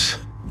Chubbs.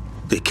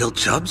 They killed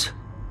Chubbs?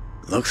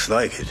 Looks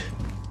like it.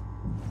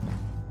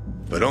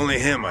 But only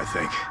him, I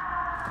think.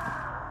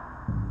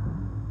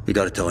 We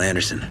gotta tell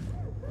Anderson.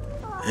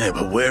 Yeah,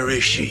 but where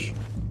is she?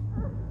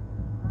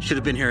 Should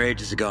have been here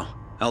ages ago.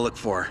 I'll look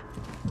for her.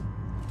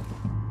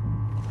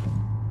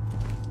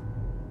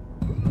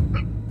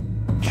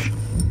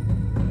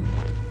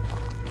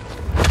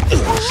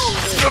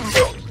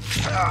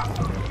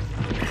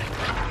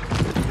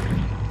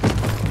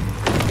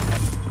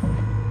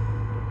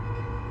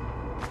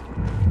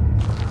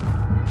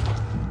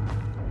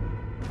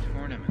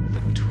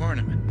 The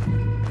tournament.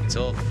 It's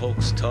all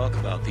folks talk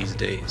about these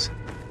days.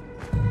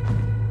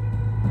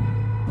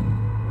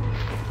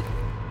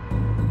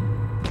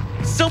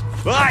 So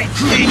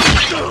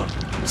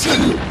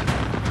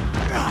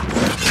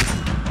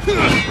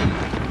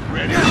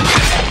Ready?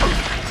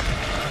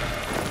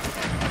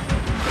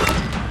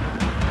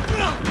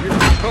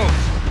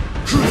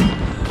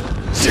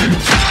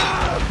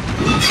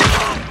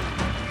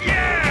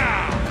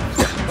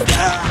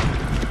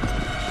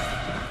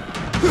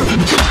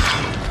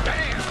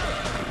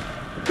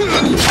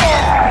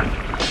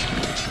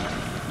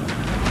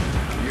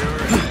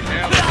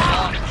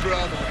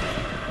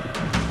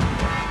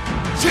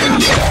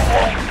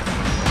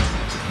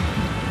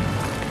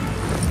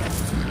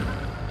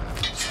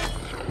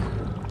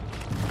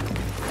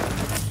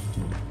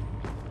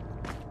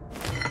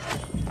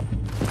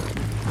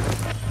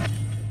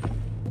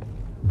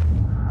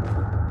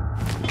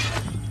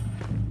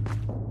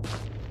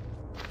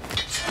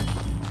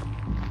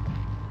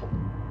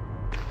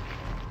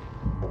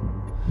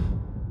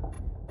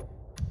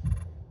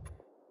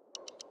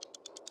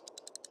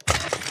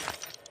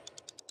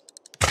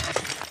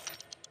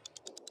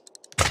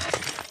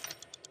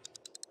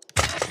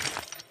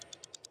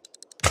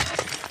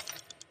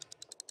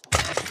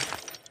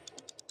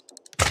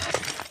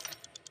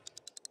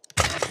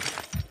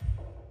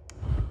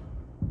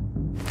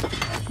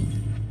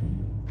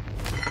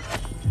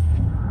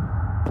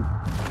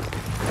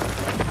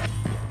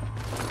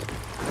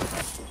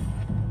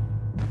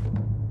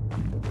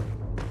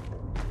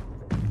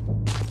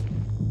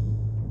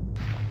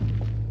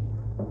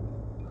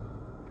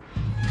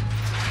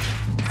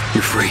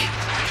 You're free.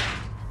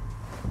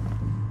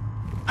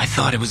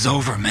 thought it was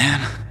over, man.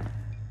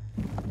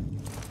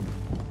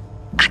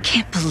 I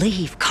can't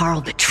believe Carl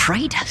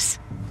betrayed us.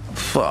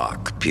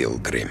 Fuck,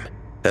 Pilgrim.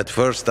 At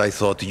first I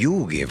thought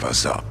you gave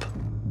us up.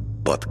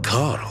 But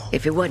Carl...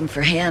 If it wasn't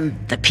for him,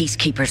 the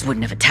Peacekeepers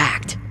wouldn't have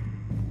attacked.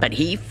 But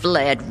he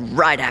fled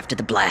right after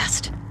the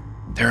blast.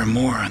 There are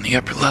more on the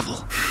upper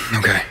level.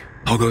 Okay,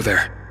 I'll go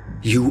there.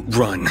 You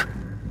run.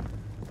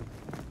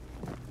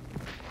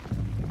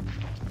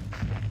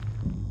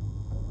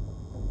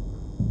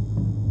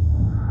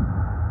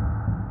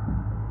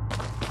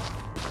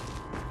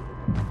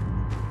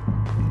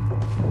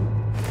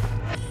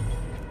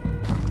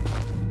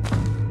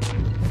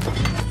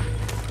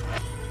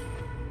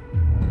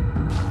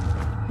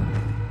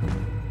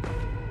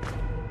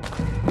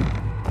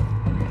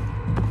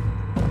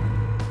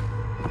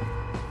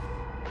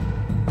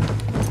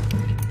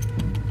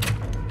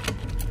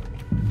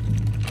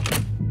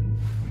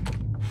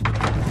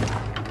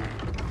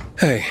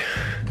 Hey.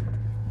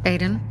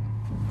 Aiden?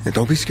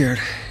 Don't be scared.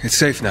 It's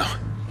safe now.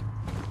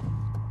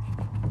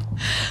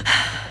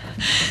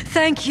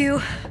 Thank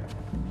you.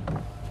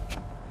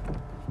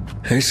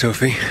 Hey,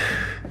 Sophie.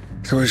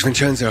 So where's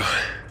Vincenzo?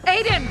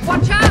 Aiden,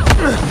 watch out!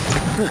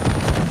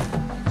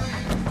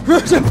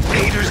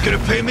 Hater's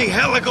gonna pay me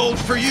hella gold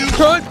for you!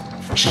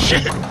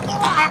 Shit!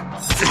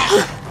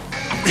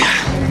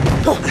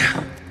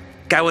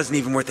 Guy wasn't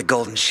even worth a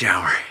golden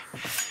shower.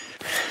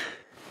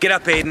 Get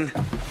up, Aiden.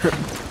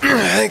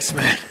 Thanks,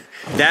 man.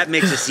 That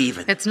makes us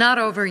even. It's not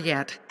over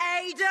yet.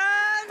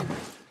 Aidan!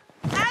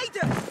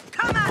 Aidan!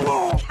 Come at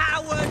me,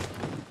 coward!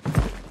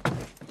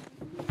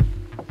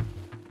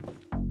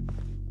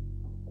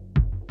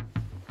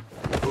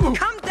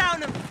 Come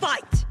down and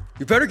fight!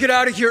 You better get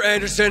out of here,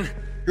 Anderson.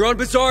 You're on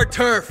bizarre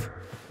turf.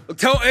 Look,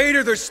 tell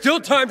Aidan there's still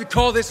time to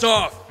call this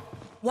off.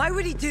 Why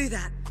would he do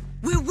that?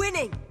 We're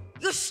winning!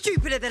 You're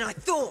stupider than I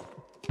thought!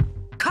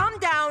 Come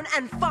down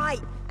and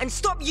fight! And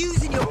stop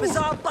using your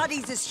bizarre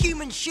buddies as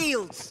human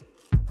shields!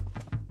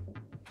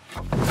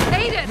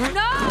 Aiden,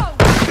 no!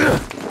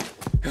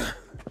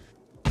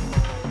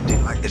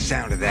 Didn't like the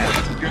sound of that.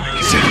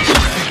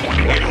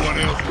 Anyone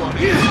else want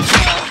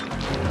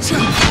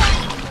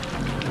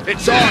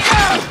It's on!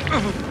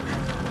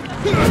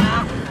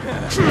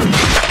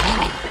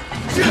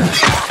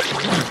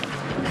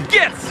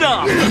 Get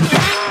some!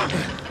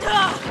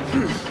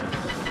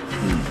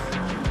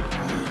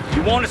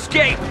 You won't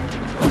escape!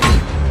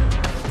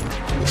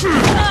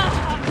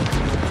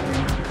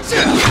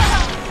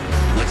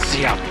 Let's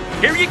see how.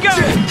 Here you go!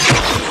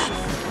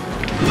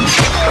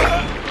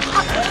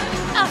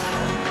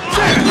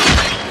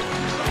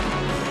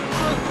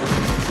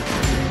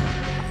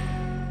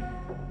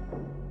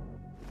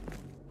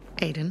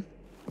 Aiden,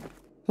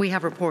 we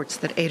have reports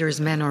that Ader's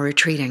men are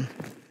retreating.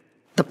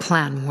 The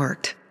plan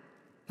worked.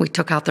 We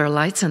took out their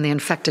lights and the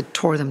infected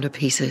tore them to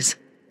pieces.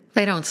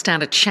 They don't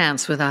stand a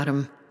chance without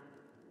him.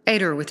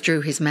 Ader withdrew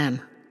his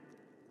men.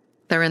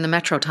 They're in the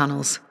metro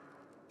tunnels.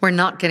 We're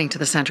not getting to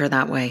the center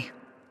that way.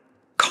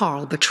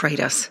 Carl betrayed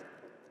us.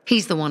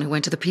 He's the one who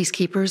went to the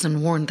Peacekeepers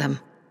and warned them.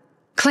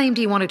 Claimed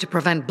he wanted to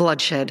prevent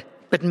bloodshed,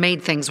 but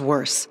made things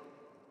worse.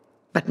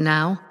 But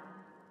now,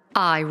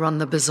 I run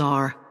the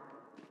bazaar.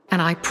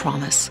 And I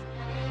promise,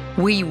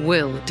 we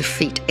will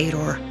defeat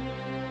Ader.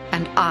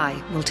 And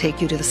I will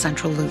take you to the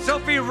central loop.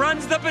 Sophie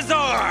runs the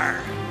bazaar!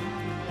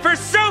 For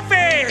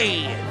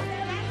Sophie!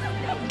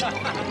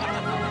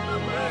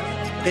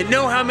 They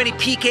know how many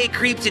PK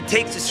creeps it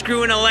takes to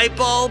screw in a light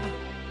bulb?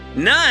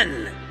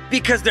 None!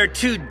 Because they're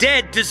too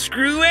dead to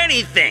screw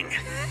anything!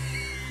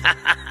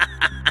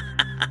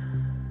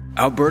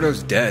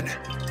 Alberto's dead.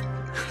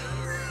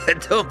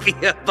 Don't be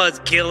a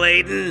buzzkill,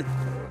 Aiden.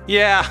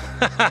 Yeah.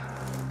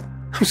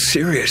 I'm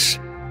serious.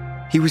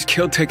 He was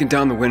killed taking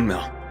down the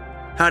windmill.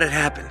 How'd it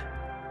happen?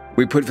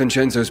 We put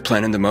Vincenzo's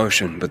plan into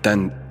motion, but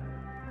then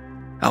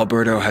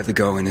Alberto had to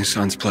go in his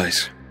son's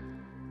place.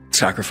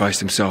 Sacrificed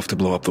himself to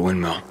blow up the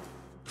windmill.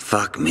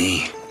 Fuck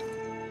me.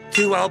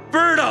 To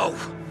Alberto!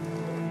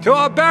 To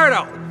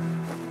Alberto!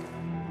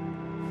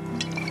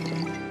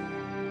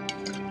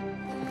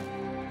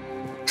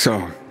 So,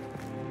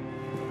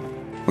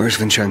 where's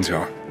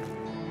Vincenzo?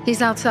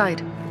 He's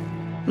outside.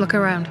 Look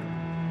around.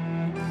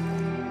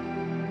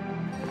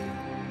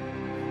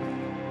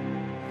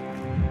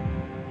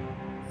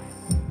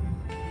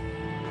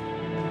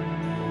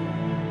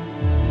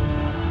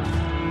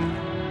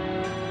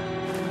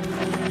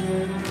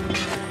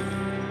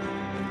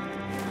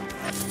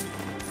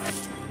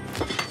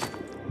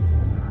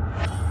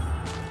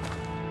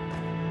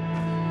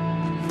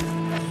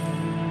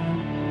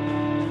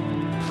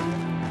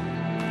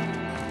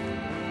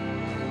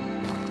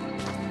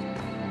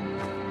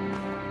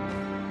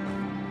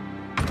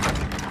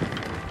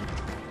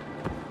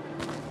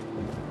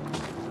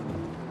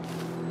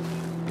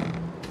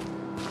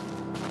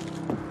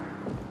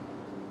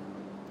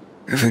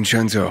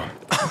 Vincenzo.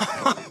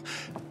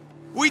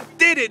 We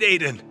did it,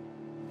 Aiden!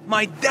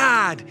 My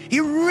dad, he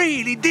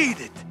really did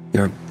it!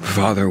 Your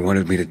father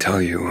wanted me to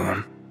tell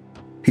you,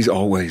 he's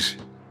always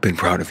been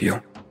proud of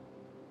you.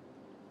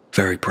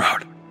 Very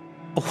proud.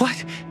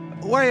 What?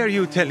 why are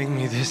you telling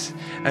me this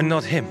and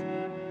not him?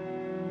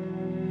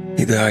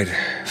 He died,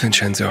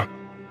 Vincenzo.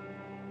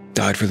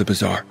 Died for the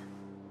bazaar.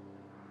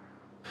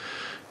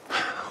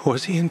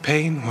 Was he in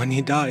pain when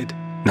he died?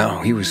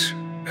 No, he was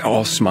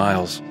all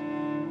smiles.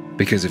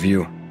 Because of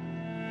you.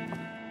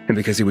 And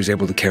because he was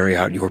able to carry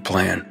out your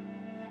plan.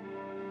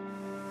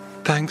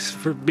 Thanks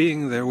for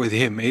being there with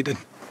him, Aiden.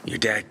 Your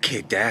dad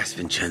kicked ass,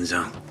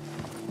 Vincenzo.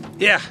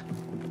 Yeah,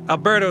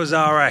 Alberto's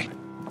all right.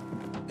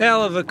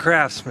 Hell of a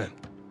craftsman.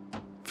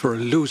 For a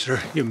loser,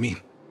 you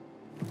mean?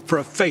 For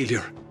a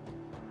failure.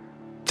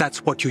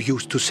 That's what you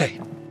used to say.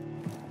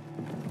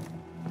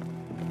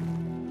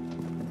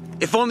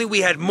 If only we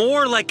had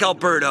more like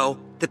Alberto,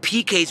 the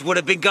PKs would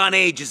have been gone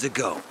ages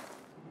ago.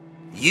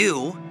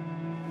 You,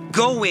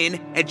 go in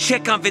and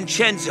check on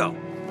Vincenzo.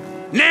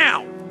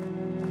 Now!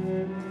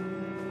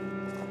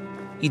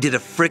 You did a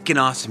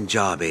frickin' awesome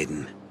job,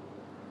 Aiden.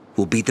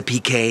 We'll beat the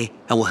PK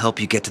and we'll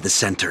help you get to the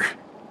center.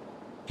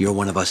 You're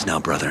one of us now,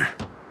 brother.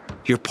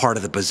 You're part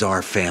of the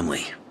Bazaar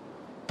family.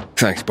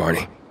 Thanks,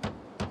 Barney.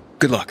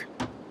 Good luck.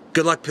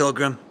 Good luck,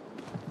 Pilgrim.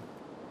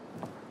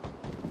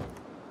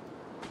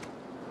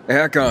 Hey,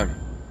 Hakon.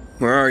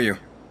 Where are you?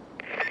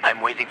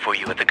 I'm waiting for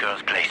you at the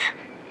girl's place.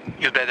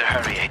 You'd better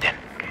hurry, Aidan.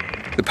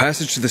 The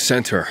passage to the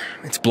center.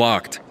 It's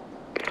blocked.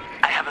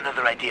 I have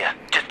another idea.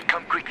 Just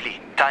come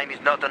quickly. Time is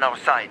not on our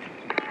side.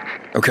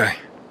 Okay.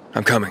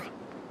 I'm coming.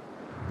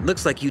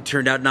 Looks like you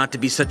turned out not to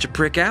be such a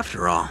prick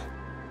after all.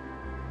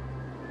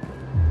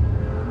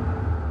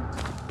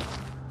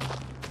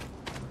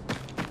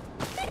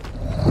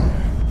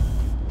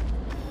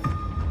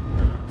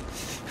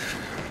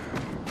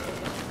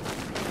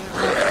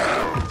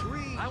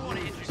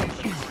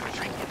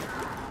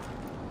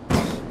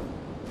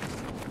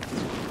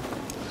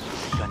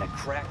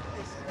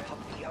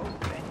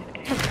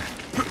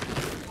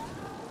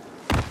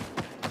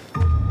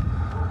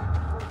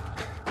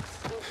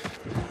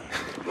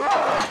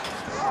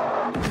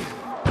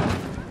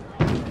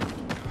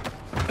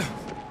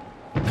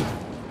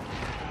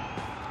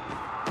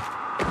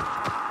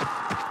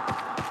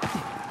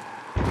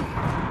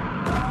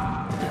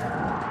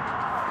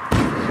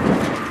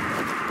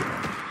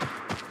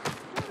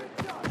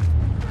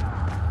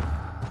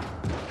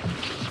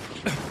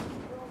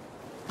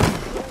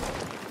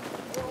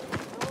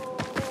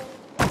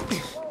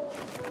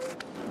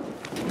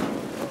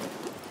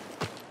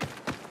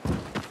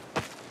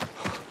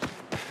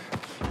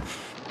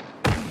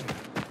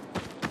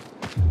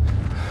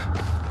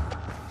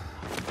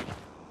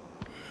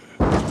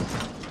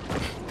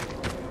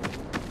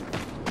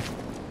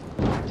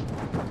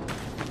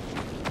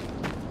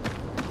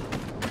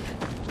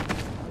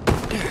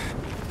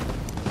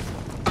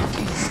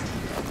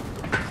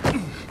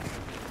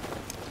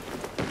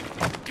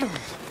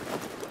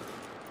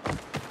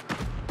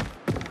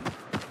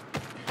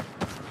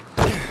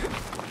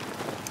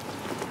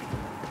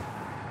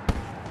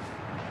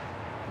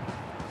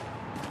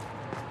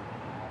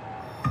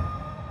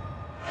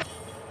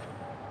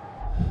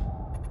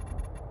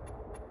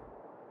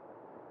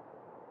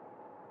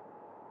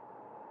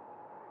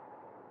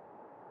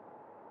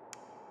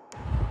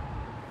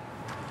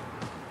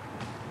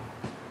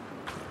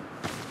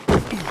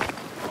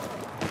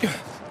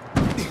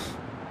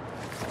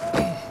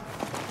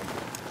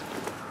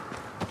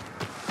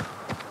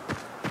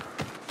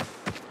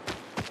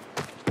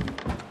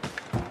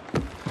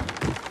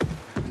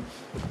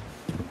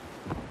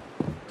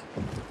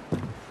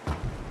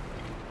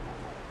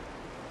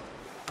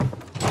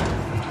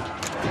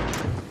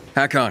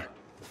 Hakon.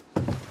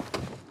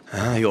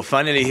 You're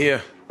finally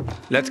here.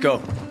 Let's go.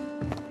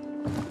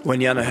 When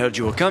Yana heard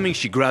you were coming,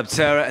 she grabbed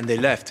Sarah and they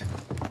left.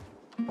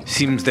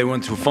 Seems they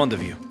weren't too fond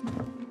of you.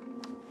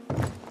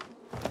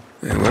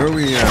 Hey, where are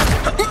we,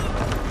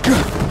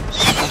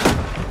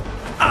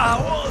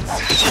 What?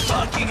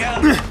 Fucking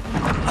hell.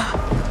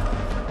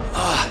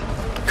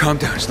 Calm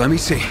down, just let me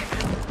see.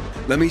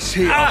 Let me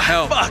see, I'll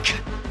help. Fuck!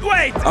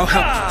 Wait! I'll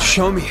help,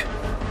 show me.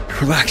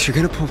 Relax, you're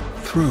gonna pull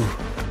through.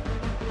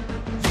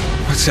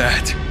 What's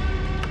that?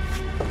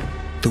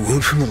 The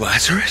wound from the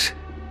Lazarus?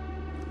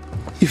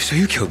 So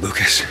you killed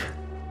Lucas.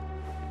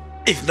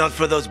 If not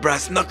for those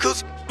brass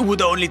knuckles, it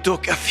would only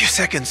took a few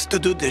seconds to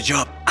do the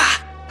job.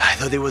 I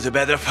thought he was a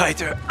better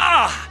fighter.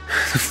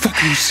 The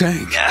fuck are you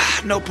saying?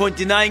 No point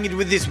denying it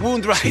with this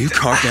wound, right? So you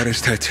carved out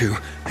his tattoo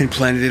and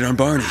planted it on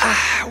Barney.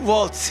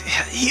 Waltz,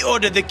 he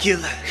ordered the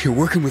kill. You're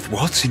working with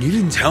Waltz and you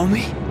didn't tell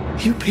me?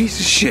 You piece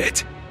of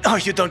shit. Oh,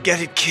 you don't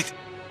get it, kid.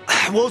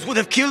 Waltz would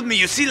have killed me,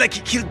 you see, like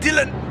he killed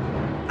Dylan.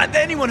 And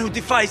anyone who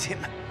defies him.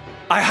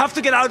 I have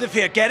to get out of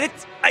here, get it?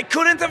 I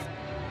couldn't have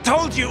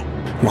told you.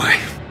 Why?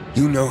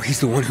 You know he's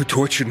the one who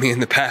tortured me in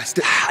the past.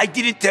 I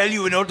didn't tell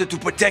you in order to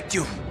protect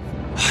you.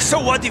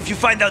 So what if you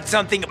find out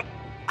something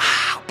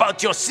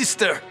about your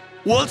sister?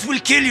 Waltz will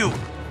kill you.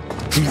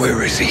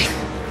 Where is he?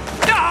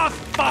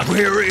 Fuck!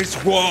 Where is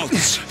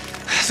Waltz?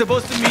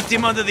 Supposed to meet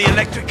him under the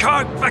electric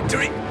car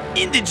factory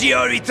in the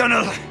GRE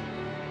tunnel.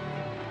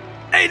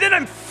 Hey, then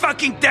I'm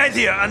fucking dead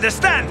here,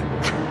 understand?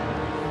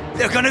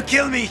 They're gonna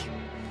kill me.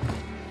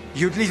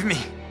 You'd leave me.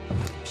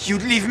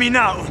 You'd leave me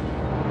now.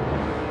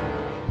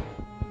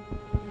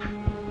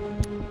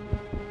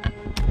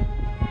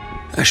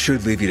 I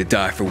should leave you to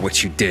die for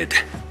what you did.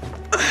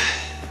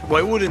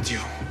 Why wouldn't you?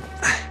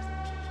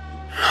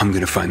 I'm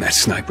gonna find that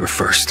sniper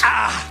first.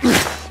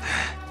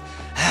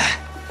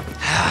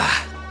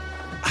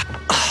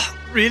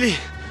 Really?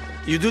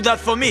 You do that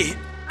for me?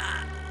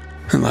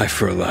 A life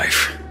for a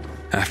life.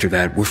 After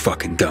that, we're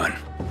fucking done.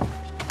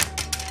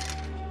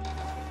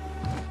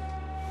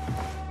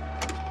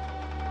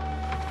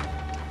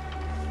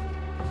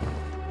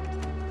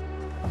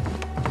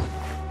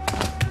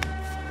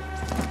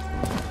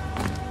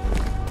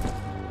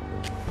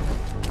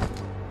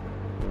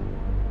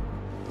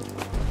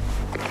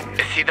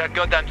 See that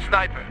goddamn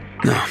sniper?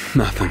 No,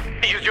 nothing.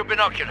 Use your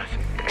binoculars.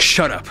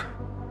 Shut up.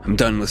 I'm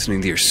done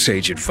listening to your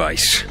sage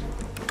advice.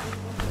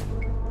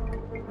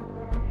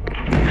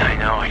 I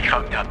know, I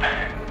fucked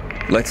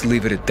up. Let's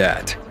leave it at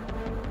that.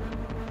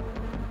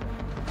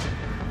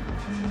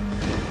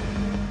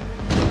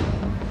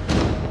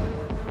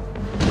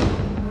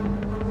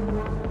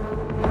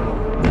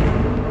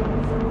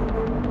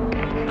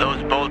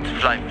 Those bolts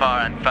fly far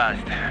and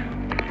fast.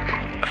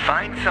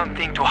 Find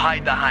something to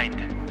hide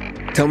behind.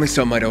 Tell me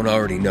something I don't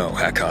already know,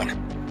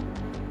 Hakon.